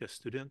Mikshaník, a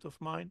student of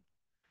mine.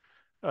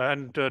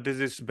 And this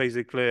is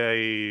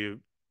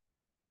basically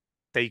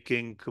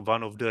taking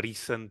one of the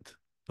recent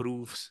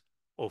proofs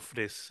of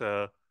this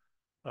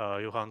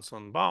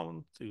Johansson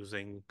bound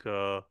using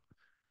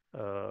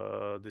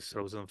this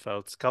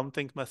Rosenfeld's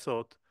counting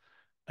method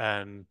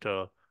and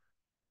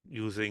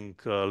using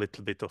a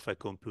little bit of a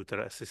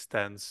computer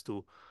assistance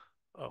to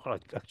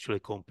actually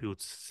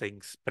compute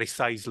things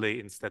precisely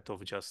instead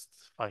of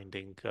just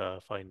finding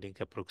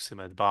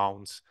approximate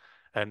bounds.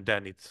 And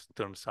then it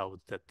turns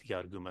out that the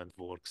argument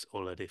works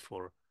already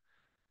for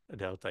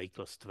delta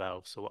equals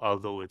 12. So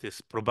although it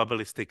is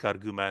probabilistic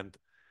argument,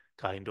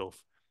 kind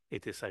of,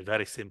 it is a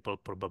very simple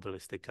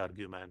probabilistic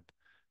argument,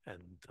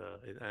 and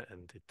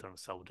it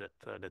turns out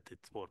that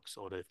it works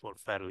already for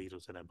fairly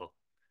reasonable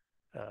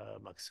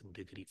maximum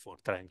degree for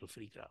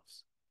triangle-free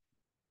graphs.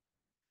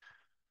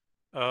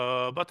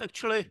 But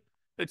actually,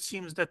 it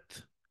seems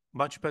that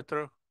much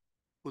better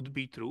would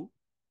be true.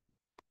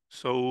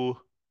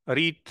 So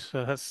Reed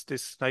has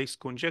this nice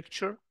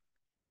conjecture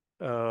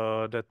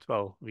that,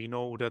 well, we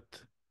know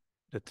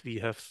that we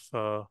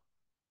have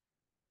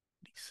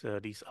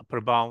these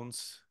upper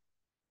bounds,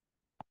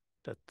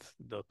 that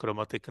the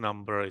chromatic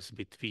number is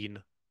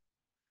between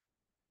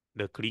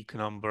the clique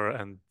number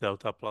and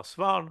delta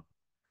 +1.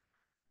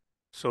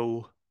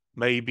 So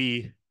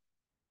maybe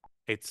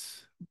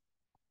it's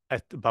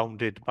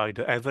bounded by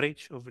the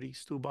average of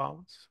these two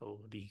bounds.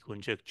 So the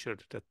conjecture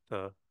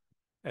that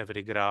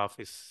every graph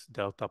is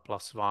delta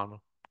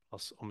 +1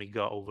 plus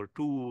omega over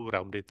 2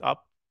 rounded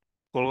up,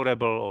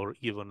 colorable, or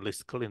even in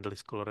the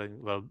list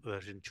coloring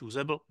version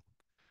choosable.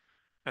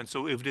 And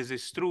so if this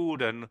is true,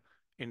 then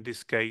in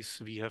this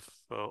case, we have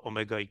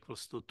omega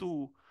equals to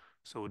 2.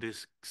 So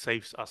this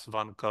saves us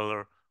one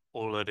color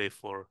already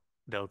for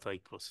delta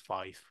equals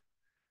 5.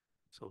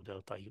 So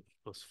delta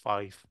equals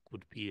 5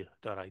 could be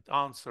the right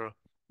answer.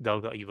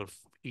 Delta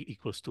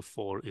equals to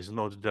 4 is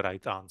not the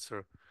right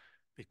answer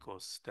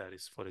because there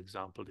is, for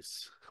example,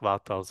 this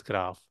Chvátal's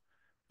graph,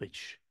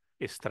 which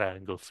is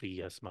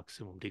triangle-free as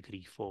maximum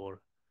degree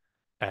 4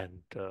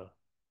 and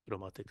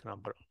chromatic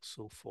number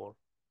also 4.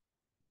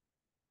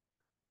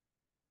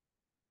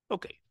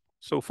 Okay,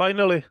 so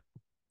finally,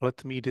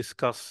 let me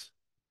discuss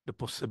the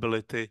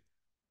possibility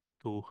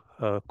to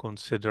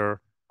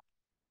consider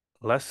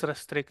less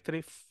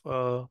restrictive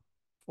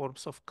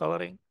forms of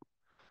coloring.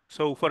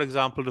 So, for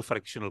example, the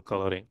fractional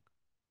coloring.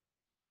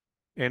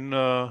 In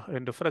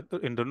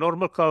the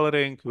normal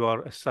coloring, you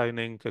are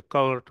assigning a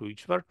color to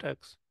each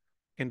vertex.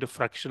 In the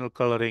fractional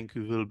coloring,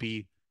 you will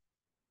be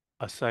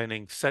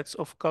assigning sets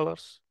of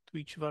colors to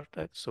each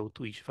vertex. So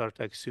to each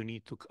vertex, you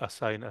need to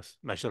assign a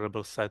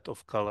measurable set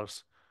of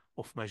colors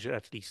of measure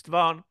at least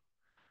 1.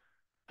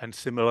 And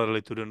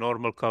similarly to the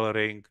normal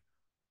coloring,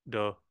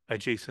 the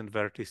adjacent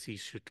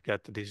vertices should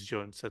get a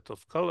disjoint set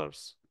of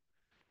colors.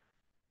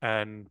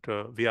 And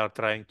we are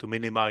trying to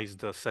minimize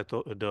the set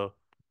of the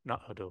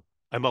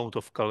amount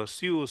of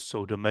colors used,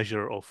 so the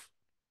measure of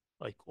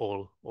like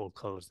all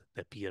colors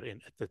that appear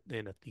in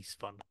at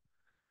least one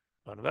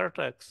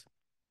vertex.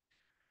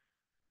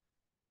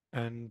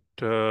 And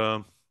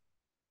so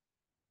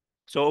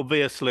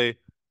obviously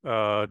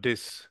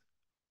this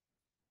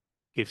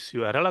gives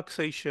you a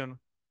relaxation.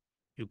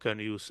 You can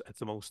use at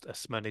the most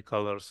as many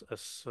colors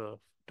as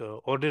the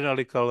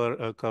ordinary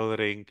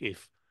coloring.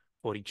 If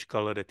for each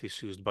color that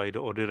is used by the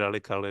ordinary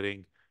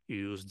coloring, you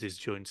use this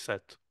joint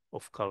set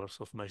of colors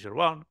of measure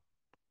 1.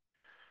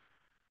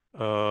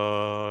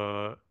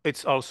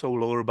 It's also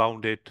lower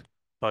bounded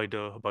by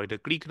the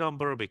clique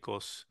number,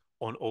 because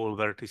on all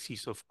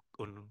vertices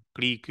on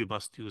clique you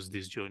must use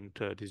this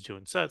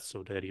joint set,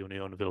 so their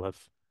union will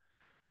have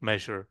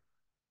measure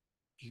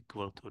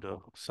equal to the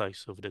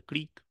size of the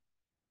clique.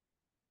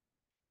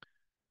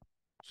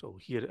 So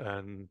here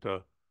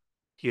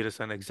here is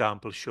an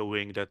example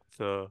showing that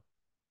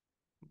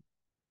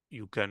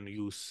you can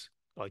use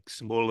like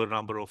smaller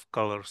number of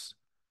colors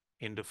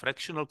in the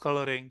fractional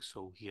coloring.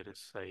 So here is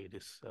say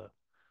this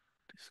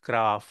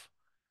graph,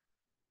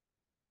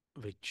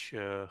 which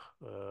where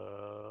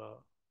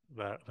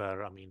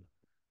I mean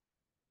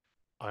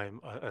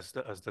I'm as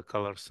the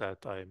color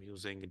set, I am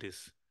using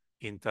this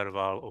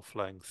interval of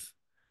length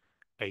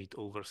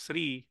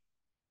 8/3,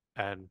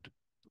 and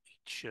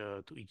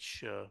to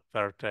each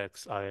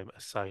vertex I am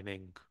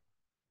assigning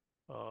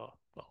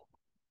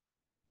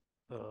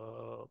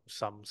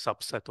some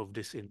subset of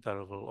this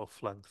interval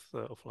of length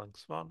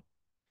 1,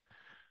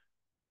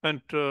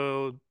 and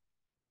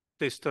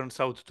this turns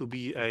out to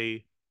be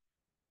a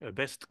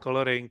best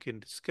coloring in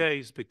this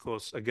case,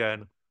 because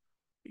again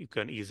you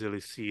can easily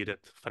see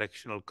that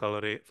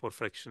for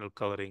fractional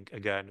coloring,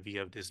 again, we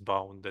have this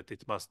bound that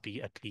it must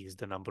be at least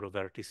the number of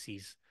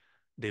vertices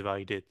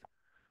divided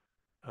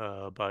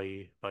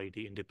by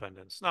the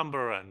independence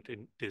number, and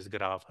in this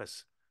graph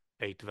has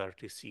 8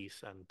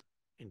 vertices and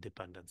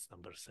independence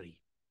number 3.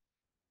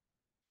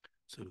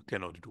 So you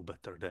cannot do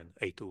better than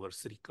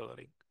 8/3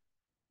 coloring.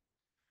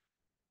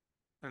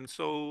 And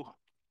so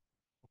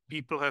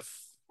people have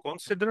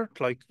considered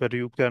like whether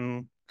you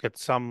can get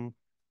some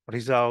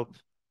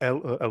result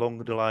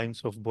along the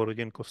lines of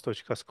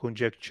Borodin-Kostochka's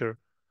conjecture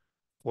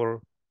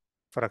for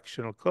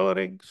fractional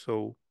coloring.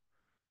 So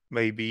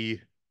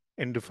maybe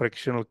in the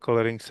fractional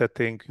coloring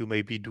setting, you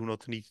maybe do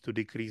not need to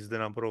decrease the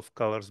number of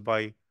colors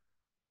by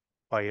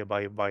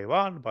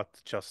 1,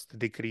 but just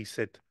decrease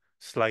it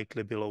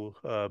slightly below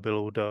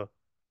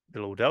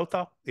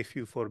delta if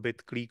you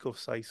forbid clique of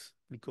size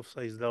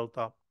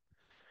delta.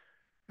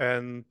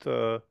 And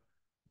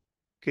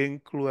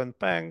King, Lu, and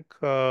Peng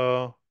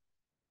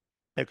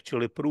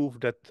actually prove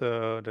that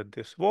that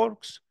this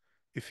works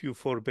if you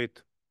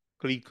forbid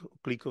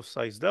clique of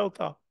size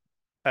delta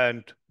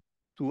and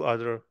 2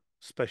 other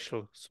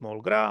special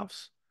small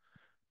graphs.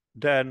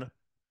 Then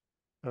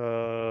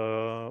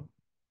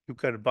you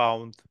can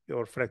bound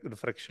your the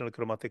fractional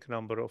chromatic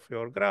number of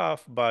your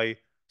graph by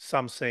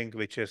something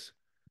which is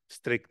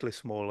strictly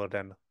smaller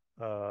than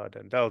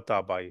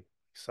delta by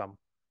some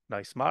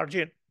nice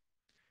margin.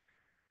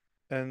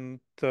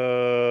 And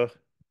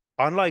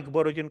unlike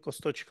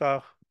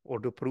Borodin-Kostochka or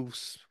the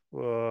proofs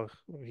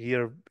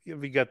here,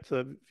 we get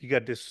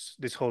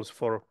this holds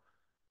for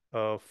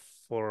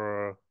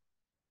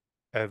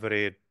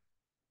every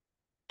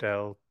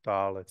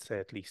delta, let's say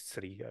at least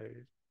 3.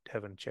 I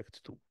haven't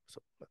checked 2,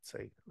 so let's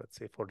say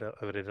for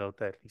every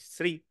delta at least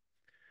 3.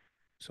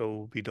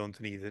 So we don't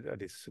need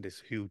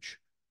this huge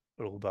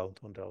low bound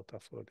on delta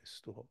for this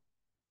to hold.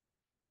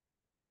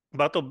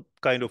 But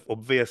kind of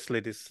obviously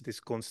this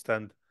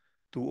constant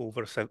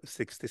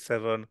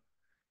 2/67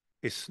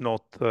 is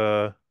not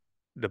the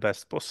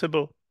best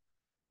possible.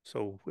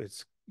 So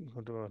it's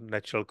the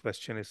natural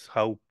question is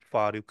how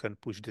far you can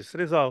push this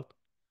result.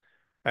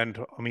 And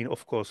I mean,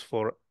 of course,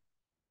 for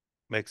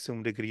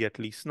maximum degree at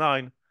least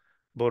 9,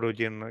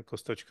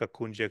 Borodin-Kostochka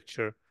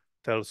conjecture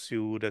tells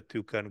you that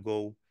you can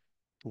go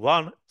to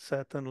 1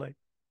 certainly,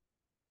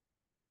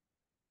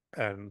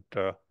 and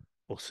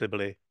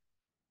possibly,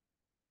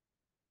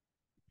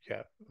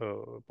 yeah,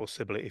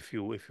 possibly if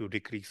you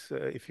decrease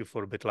if you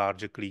forbid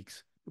larger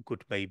cliques, you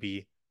could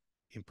maybe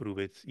improve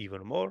it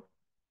even more.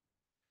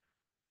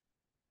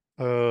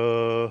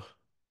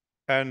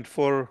 And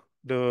for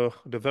the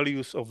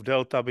values of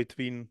delta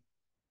between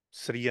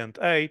 3 and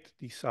 8,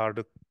 these are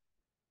the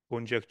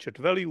conjectured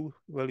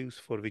values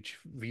for which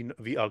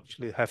we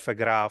actually have a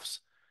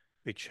graphs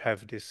which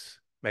have this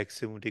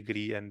maximum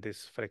degree and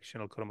this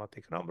fractional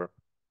chromatic number.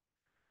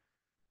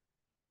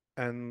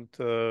 And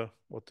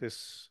what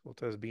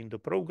has been the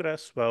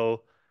progress?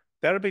 Well,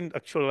 there have been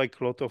actually like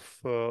a lot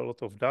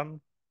of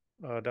done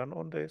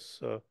on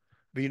this.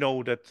 We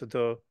know that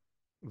the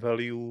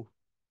value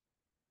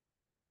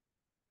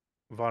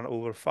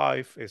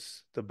 1/5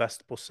 is the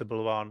best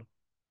possible one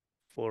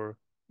for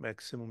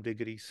maximum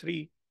degree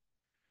 3.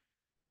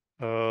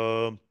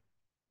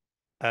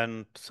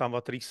 And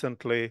somewhat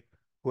recently,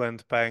 Hu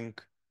and Peng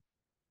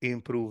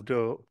improved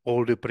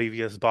all the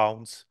previous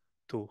bounds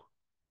to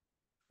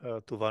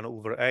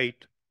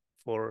 1/8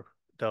 for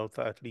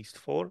delta at least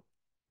 4.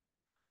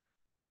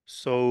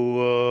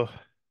 So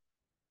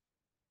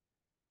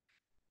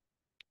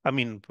I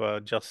mean,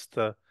 just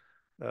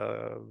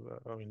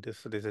I mean,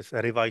 this is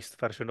a revised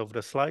version of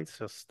the slides.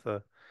 Just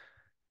a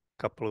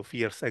couple of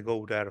years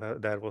ago,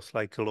 there was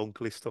like a long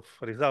list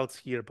of results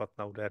here, but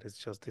now there is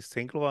just this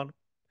single one.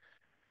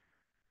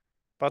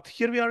 But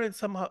here we are in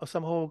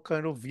somehow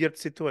kind of weird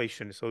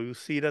situation. So you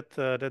see that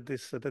that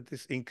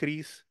this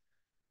increase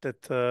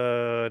that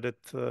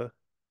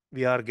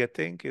we are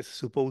getting is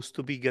supposed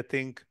to be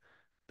getting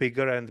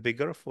bigger and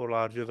bigger for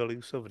larger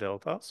values of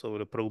delta. So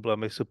the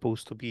problem is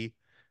supposed to be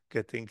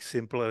getting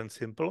simpler and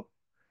simpler.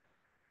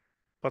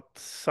 But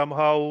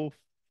somehow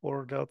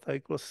for delta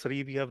equals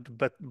 3, we have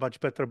much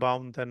better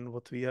bound than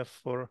what we have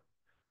for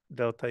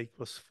delta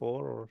equals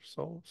 4 or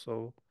so.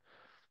 So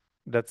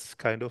that's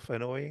kind of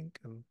annoying,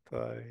 and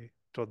I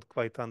don't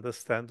quite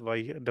understand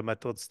why the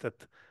methods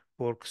that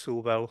work so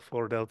well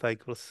for delta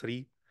equals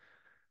 3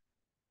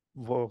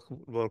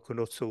 work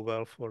not so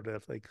well for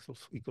delta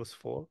equals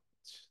 4.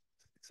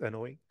 It's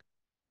annoying.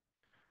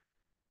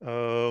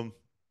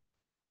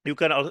 You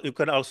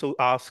can also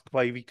ask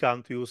why we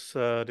can't use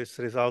this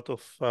result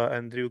of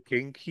Andrew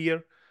King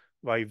here,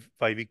 why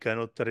we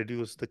cannot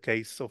reduce the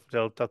case of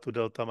delta to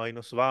delta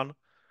 -1.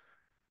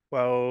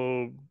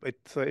 Well,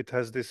 it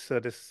has this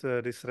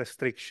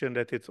restriction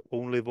that it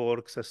only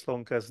works as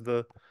long as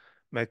the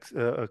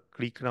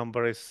clique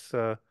number is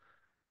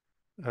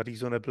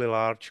reasonably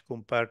large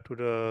compared to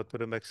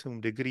the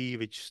maximum degree,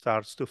 which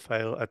starts to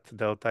fail at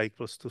delta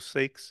equals to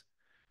 6.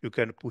 You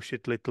can push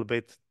it a little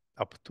bit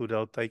up to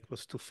delta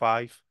equals to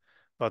 5,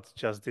 but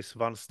just this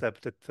one step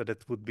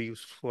that would be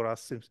useful for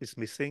us is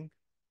missing.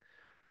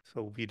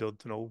 So we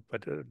don't know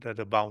whether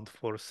the bound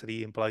for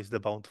 3 implies the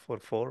bound for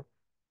 4.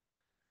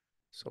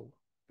 So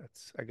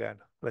that's, again,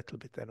 a little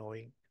bit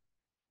annoying.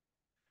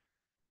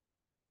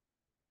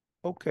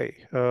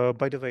 Okay,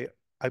 by the way,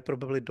 I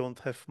probably don't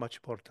have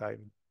much more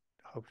time.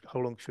 How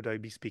long should I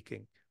be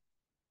speaking?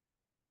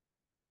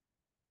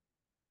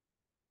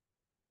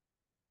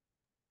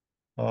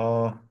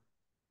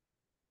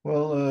 Well,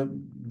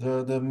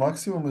 the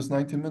maximum is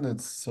 90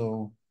 minutes,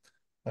 so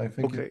I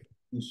think you Okay.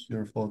 finish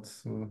your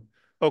thoughts.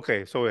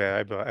 Okay, so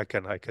yeah, I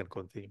can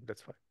continue.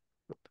 That's fine.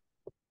 Good.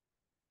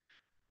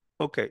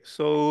 Okay,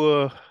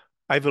 so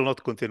I will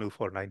not continue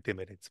for 90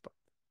 minutes, but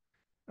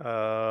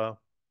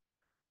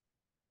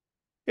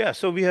yeah.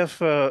 So we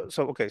have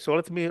okay. So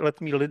let me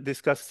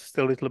discuss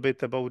still a little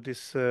bit about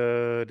this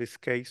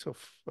case of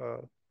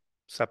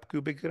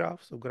subcubic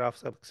graphs, so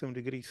graphs of maximum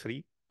degree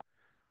 3.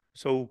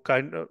 So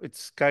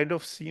it's kind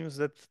of seems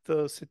that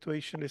the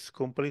situation is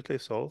completely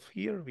solved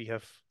here. We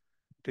have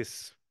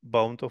this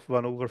bound of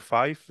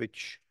 1/5,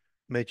 which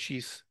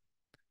matches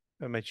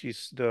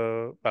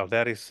the, well,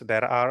 there is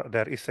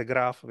a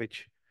graph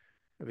which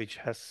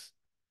has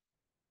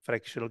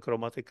fractional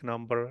chromatic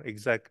number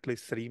exactly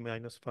 3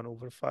 minus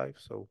 1/5.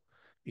 So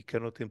we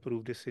cannot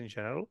improve this in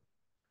general.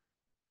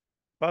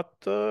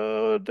 But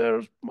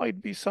there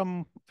might be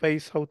some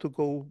ways how to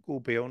go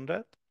beyond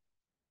that.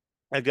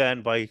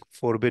 Again, by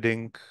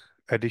forbidding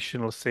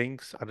additional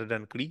things other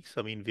than cliques.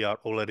 I mean, we are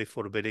already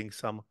forbidding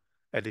some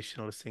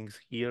additional things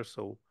here,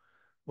 so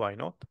why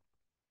not?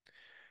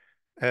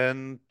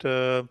 And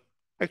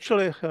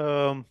actually,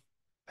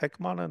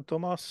 Heckman and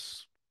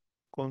Thomas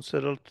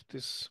considered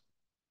this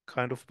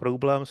kind of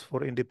problems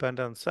for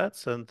independent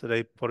sets, and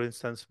they, for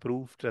instance,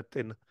 proved that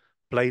in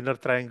planar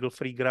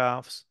triangle-free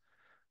graphs,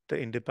 the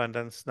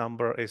independence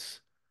number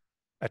is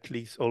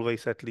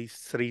always at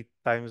least 3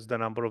 times the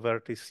number of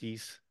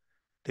vertices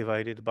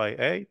divided by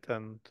 8,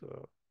 and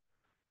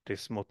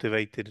this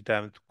motivated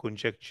them to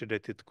conjecture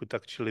that it could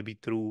actually be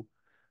true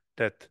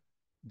that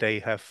they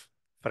have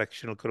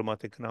fractional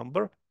chromatic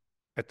number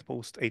at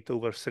most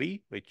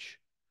 8/3,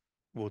 which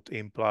would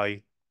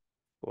imply,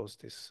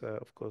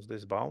 of course,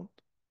 this bound.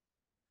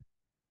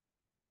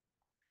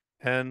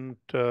 And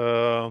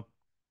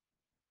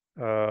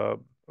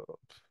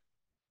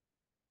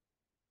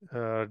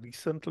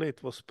recently,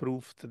 it was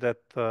proved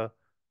that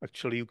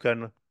actually you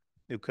can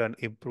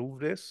improve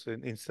this,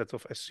 instead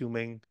of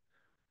assuming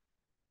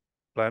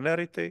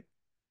planarity.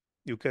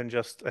 You can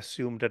just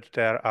assume that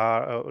there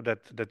are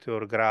that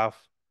your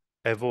graph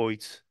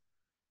avoids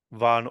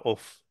one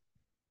of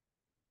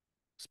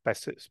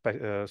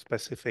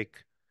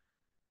specific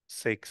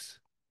 6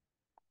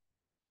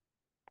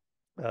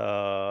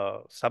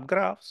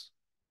 subgraphs,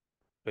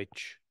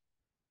 which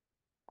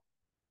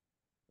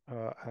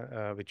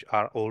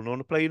are all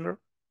non-planar,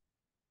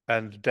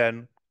 and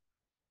then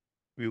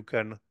you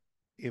can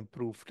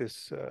improve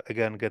this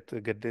again, get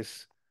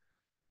this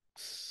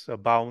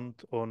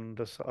bound on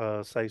the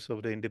size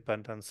of the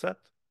independent set,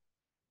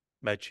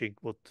 matching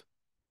what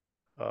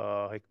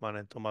Hickman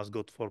and Thomas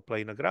got for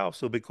planar graphs.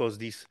 So because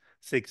these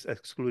 6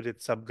 excluded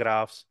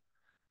subgraphs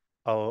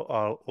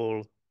are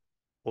all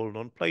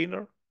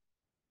non-planar,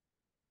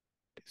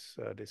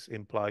 this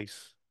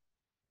implies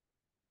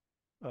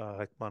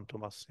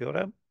Heckman-Thomas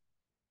theorem.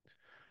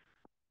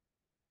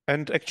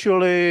 And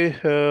actually,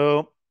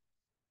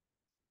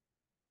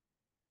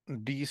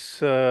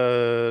 these all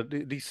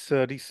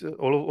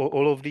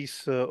of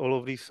these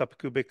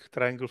subcubic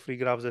triangle-free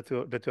graphs that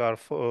you are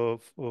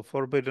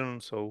forbidden.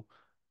 So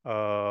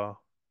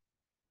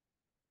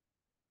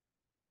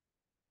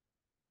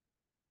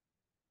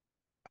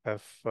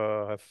have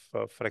a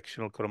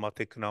fractional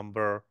chromatic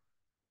number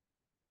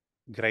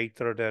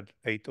greater than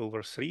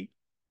 8/3.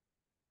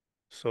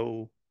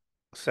 So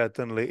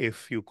certainly,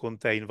 if you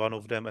contain one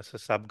of them as a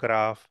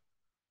subgraph,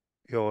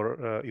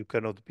 you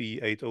cannot be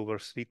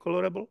 8/3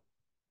 colorable.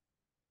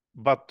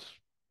 But,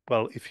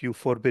 well, if you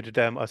forbid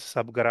them as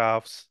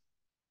subgraphs,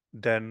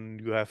 then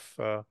you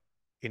have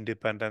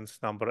independence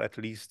number at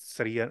least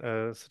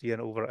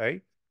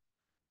 3/8.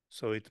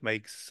 So it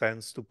makes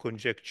sense to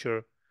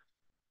conjecture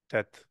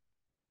that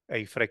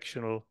a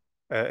fractional,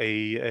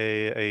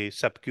 a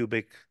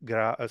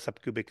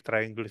subcubic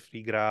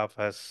triangle-free graph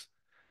has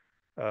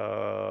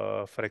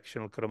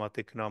fractional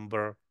chromatic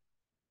number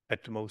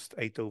at most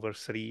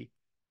 8/3,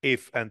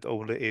 if and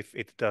only if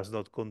it does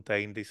not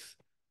contain this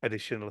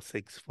additional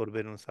 6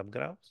 forbidden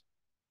subgraphs.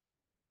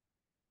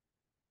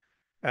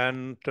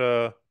 And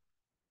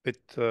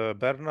with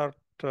Bernard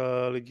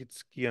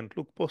Ligitsky and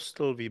Luke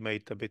Postel, we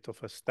made a bit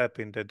of a step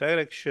in the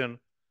direction,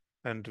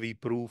 and we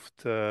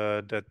proved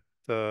that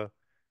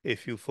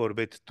if you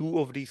forbid 2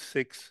 of these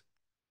 6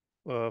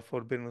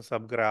 forbidden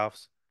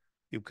subgraphs,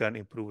 you can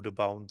improve the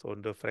bound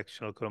on the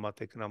fractional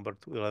chromatic number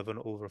to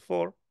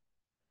 11/4.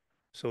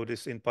 So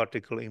this in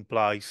particular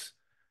implies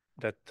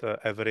that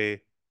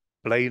every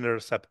planar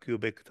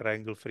subcubic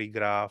triangle-free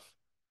graph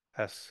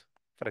has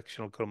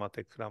fractional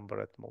chromatic number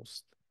at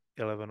most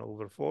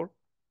 11/4.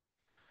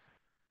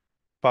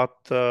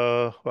 But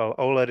well,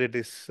 already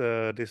this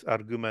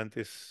argument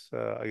is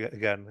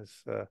again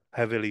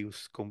heavily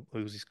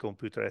uses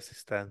computer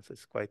assistance.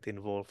 It's quite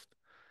involved,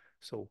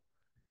 so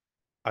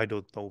I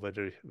don't know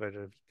whether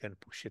we can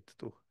push it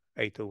to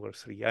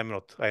 8/3. I'm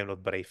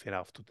not brave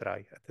enough to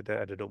try at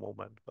the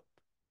moment, but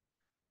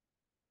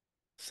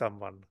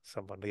someone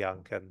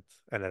young and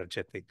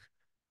energetic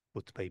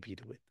would maybe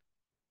do it.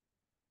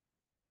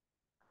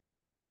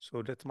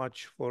 So that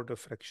much for the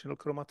fractional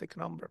chromatic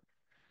number.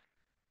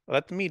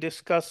 Let me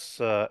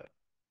discuss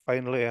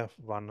finally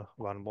one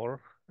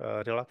more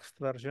relaxed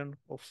version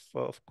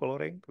of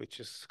coloring, which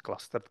is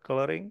clustered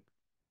coloring.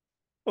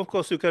 Of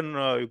course, you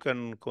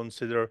can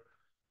consider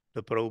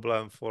the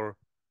problem for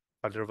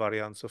other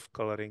variants of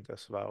coloring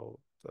as well.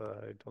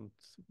 I don't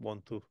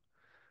want to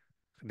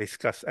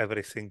discuss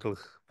every single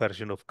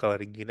version of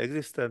coloring in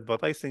existence,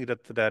 but I think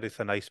that there is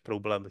a nice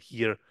problem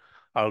here,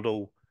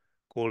 although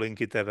calling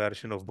it a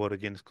version of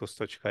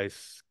Borodin-Kostochka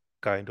is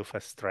kind of a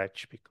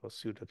stretch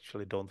because you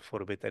actually don't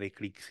forbid any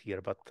cliques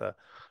here. But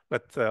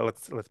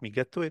let me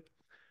get to it.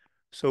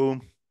 So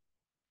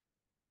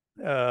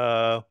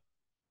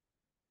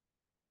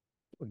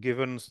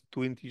given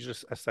two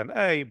integers S and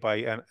A by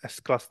an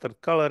S-clustered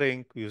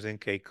coloring using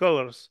K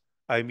colors,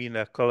 I mean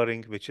a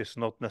coloring which is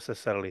not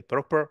necessarily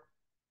proper,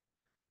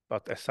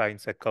 but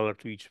assigns a color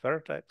to each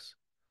vertex,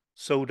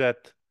 so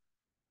that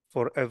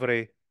for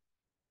every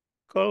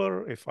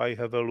color, if I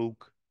have a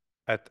look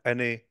at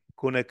any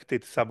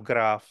connected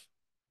subgraph,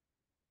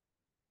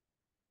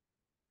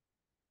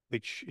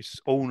 which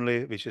is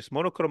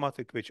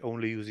monochromatic, which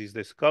only uses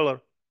this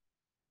color,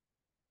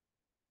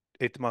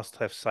 it must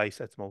have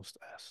size at most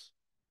S.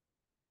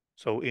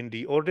 So in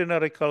the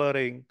ordinary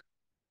coloring,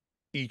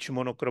 each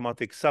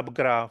monochromatic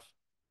subgraph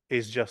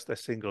is just a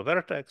single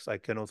vertex. I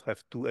cannot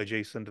have two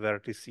adjacent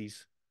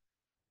vertices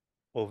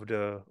of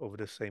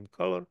the same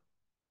color.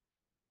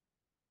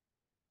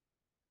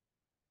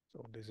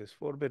 So this is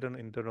forbidden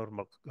in the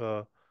normal.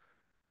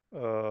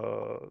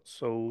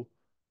 So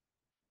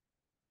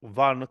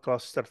one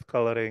clustered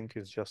coloring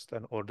is just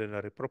an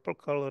ordinary proper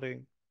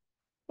coloring,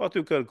 but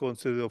you can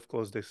consider, of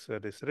course, this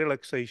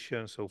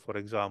relaxation. So, for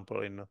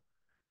example, in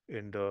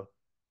the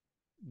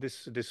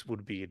this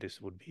would be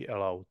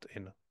allowed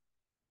in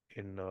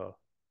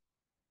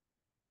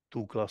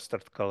two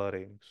clustered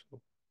colorings.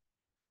 So,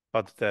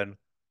 but then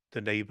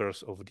the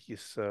neighbors of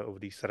these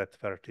red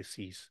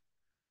vertices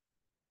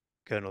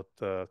cannot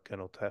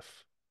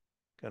have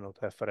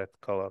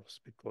red colors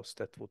because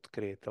that would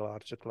create a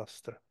larger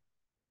cluster.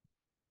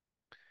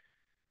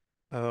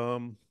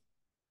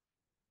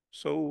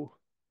 So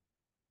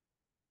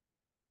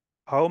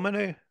how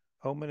many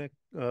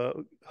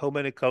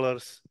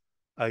colors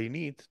I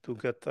need to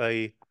get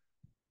a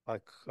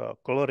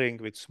coloring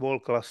with small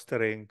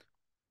clustering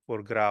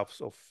for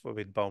graphs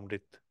with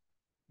bounded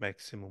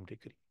maximum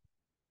degree?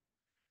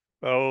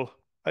 Well,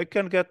 I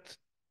can get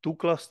two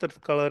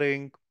clustered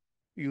coloring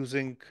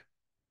using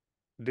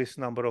this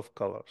number of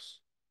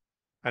colors.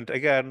 And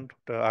again,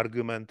 the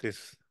argument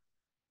is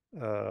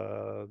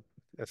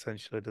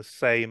essentially the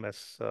same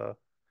as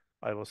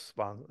I was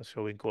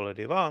showing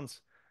already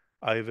once.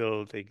 I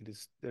will take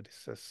this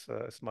as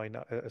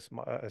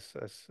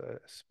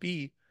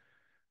P,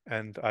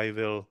 and I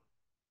will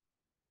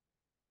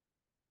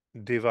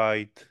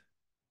divide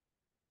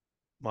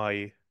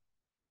my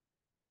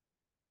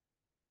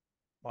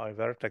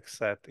vertex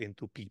set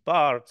into P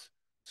parts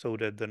so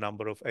that the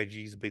number of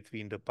edges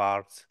between the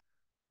parts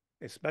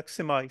is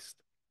maximized.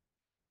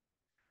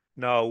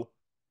 Now,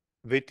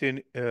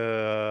 within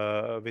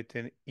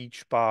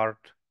each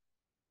part,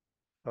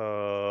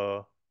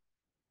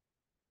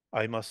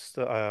 I must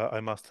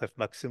have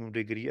maximum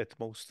degree at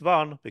most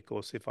 1,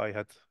 because if I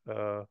had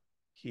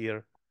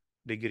here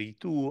degree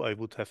 2, I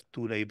would have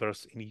two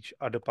neighbors in each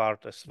other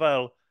part as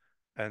well,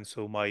 and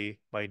so my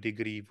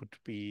degree would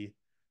be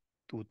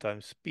 2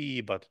 times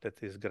P, but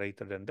that is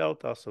greater than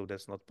delta, so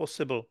that's not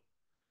possible.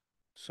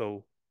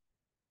 So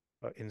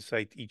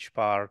inside each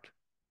part,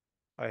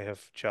 I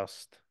have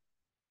just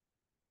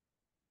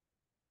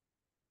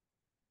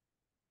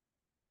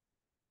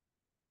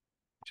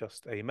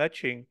a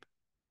matching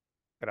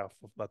graph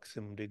of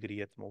maximum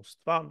degree at most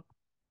 1.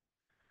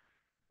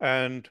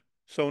 And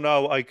so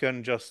now I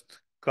can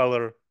just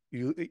color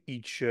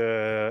each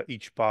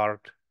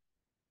part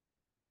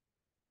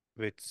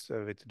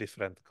with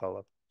different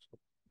color. So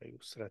I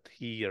use red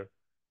here,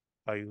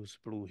 I use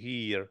blue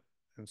here,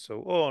 and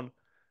so on.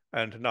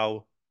 And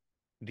now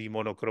the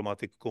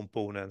monochromatic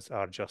components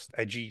are just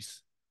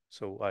edges.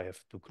 So I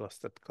have two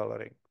clustered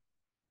coloring.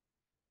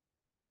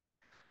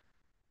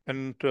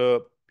 And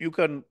you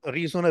can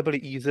reasonably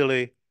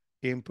easily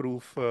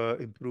improve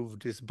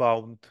this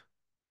bound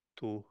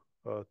to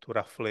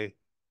roughly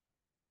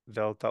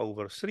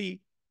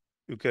delta/3.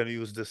 You can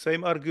use the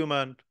same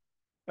argument,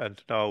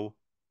 and now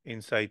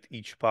inside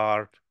each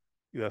part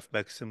you have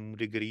maximum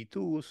degree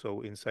 2.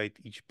 So inside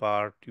each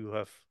part you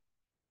have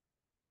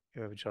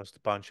just a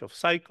bunch of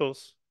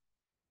cycles.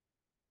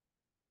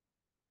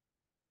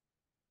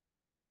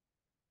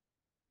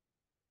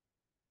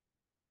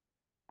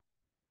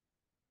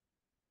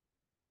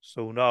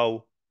 So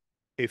now,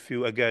 if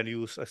you again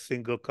use a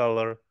single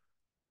color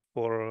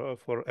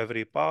for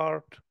every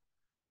part,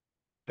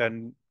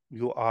 then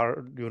you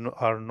are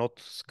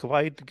not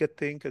quite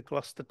getting a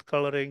clustered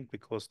coloring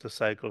because the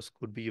cycles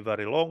could be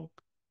very long.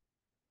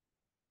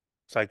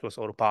 Cycles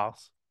or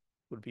paths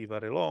could be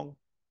very long.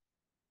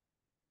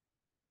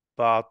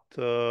 But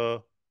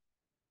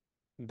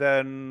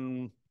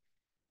then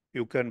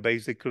you can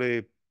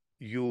basically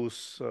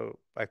use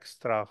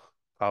extra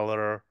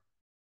color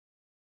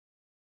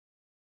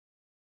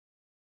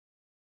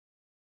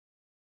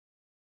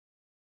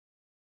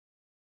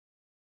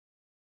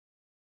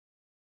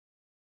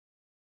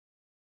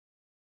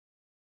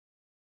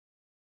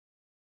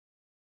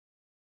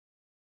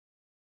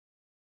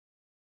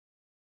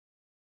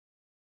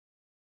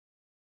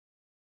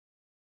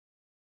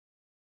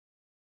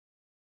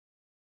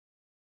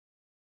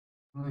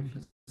Oh,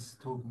 he's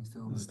talking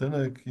still.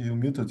 Zdenek, you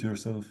muted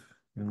yourself,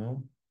 you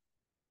know?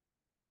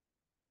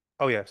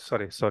 Oh yeah,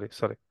 sorry.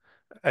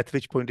 At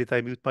which point did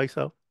I mute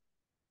myself?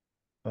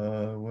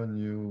 When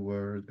you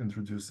were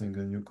introducing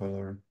a new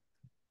color.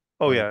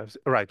 Oh yeah,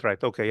 right.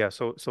 Okay, yeah.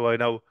 So I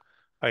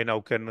now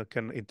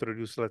can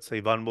introduce, let's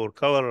say, one more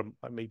color.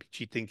 I may be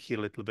cheating here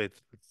a little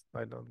bit.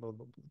 I don't know,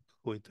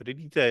 go into the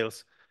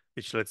details,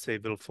 which let's say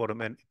will form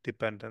an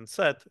independent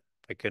set.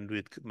 I can do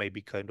it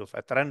maybe kind of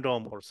at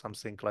random or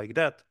something like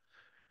that.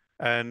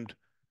 And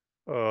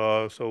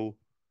so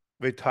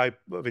with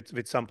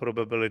some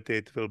probability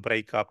it will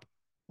break up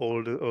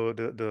all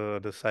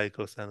the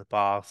cycles and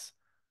paths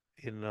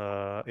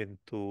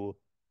into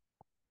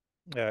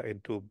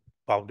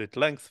bounded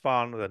length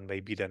one. Then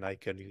maybe then I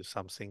can use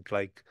something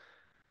like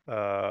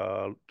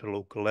the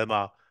local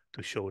lemma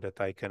to show that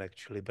I can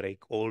actually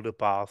break all the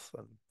paths,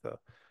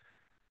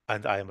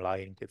 and I am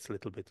lying. It's a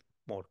little bit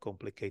more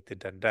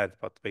complicated than that,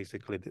 but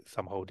basically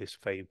somehow this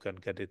way you can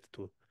get it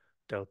to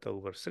delta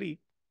over 3.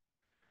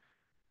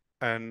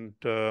 And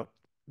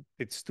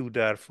it stood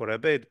there for a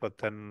bit, but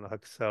then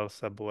Axel,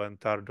 Sabo, and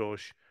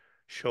Tardosh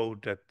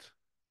showed that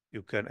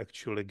you can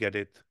actually get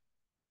it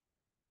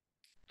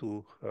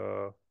to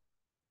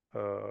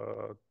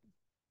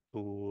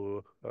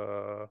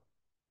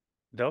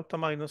delta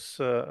minus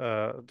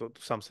to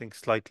something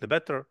slightly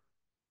better,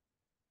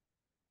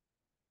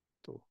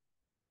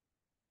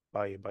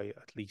 by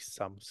at least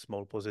some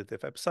small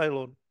positive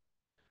epsilon.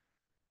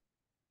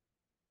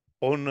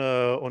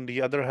 On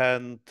the other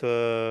hand,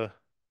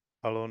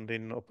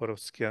 Alondin,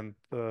 Oporovsky, and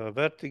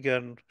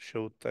Vertigen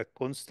showed a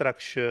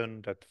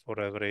construction that for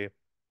every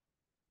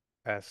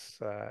S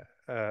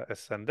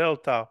and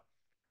delta,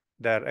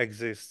 there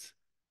exists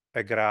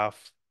a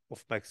graph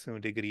of maximum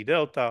degree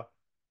delta,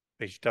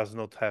 which does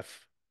not have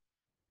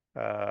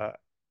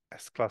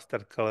S cluster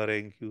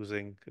coloring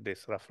using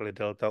this roughly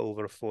delta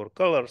over 4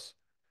 colors.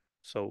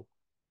 So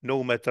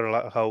no matter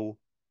how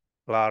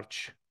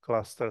large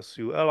clusters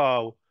you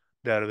allow,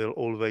 there will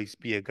always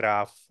be a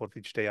graph for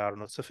which they are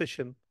not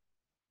sufficient.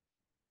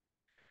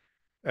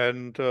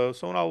 And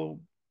so now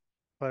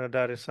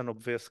there is an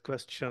obvious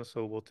question.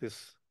 So what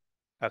is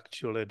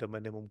actually the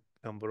minimum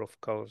number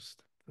of colors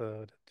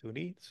that you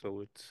need?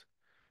 So it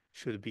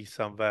should be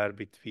somewhere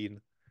between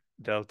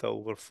delta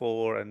over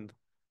 4 and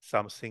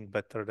something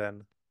better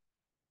than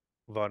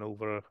 1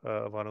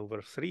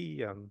 over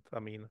 3. And I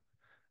mean,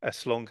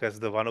 as long as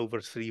the 1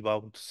 over 3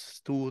 bound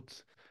stood,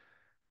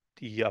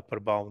 the upper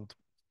bound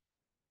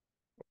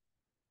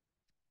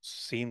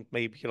seemed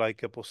maybe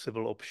like a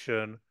possible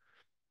option.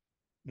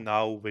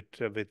 Now with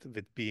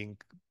being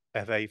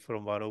away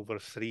from 1 over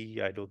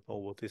 3, I don't know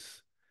what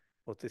is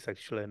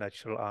actually a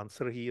natural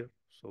answer here.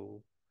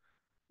 So,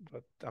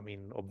 but I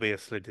mean,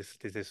 obviously this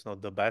is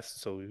not the best,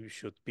 so you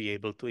should be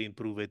able to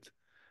improve it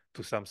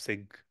to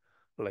something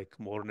like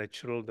more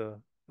natural,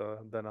 the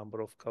number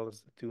of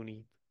colors that you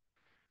need.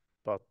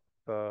 But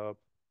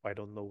I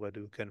don't know whether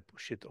you can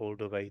push it all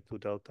the way to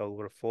delta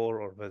over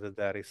 4 or whether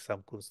there is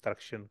some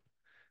construction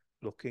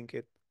blocking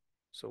it.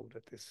 So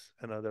that is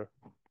another,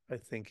 I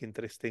think,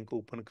 interesting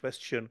open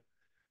question.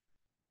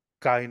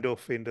 Kind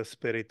of in the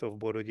spirit of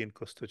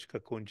Borodin-Kostochka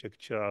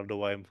conjecture,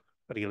 although I'm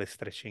really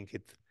stretching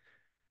it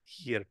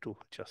here to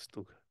just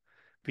to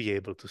be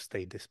able to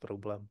state this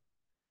problem.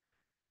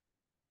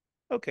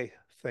 Okay,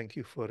 thank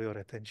you for your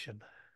attention.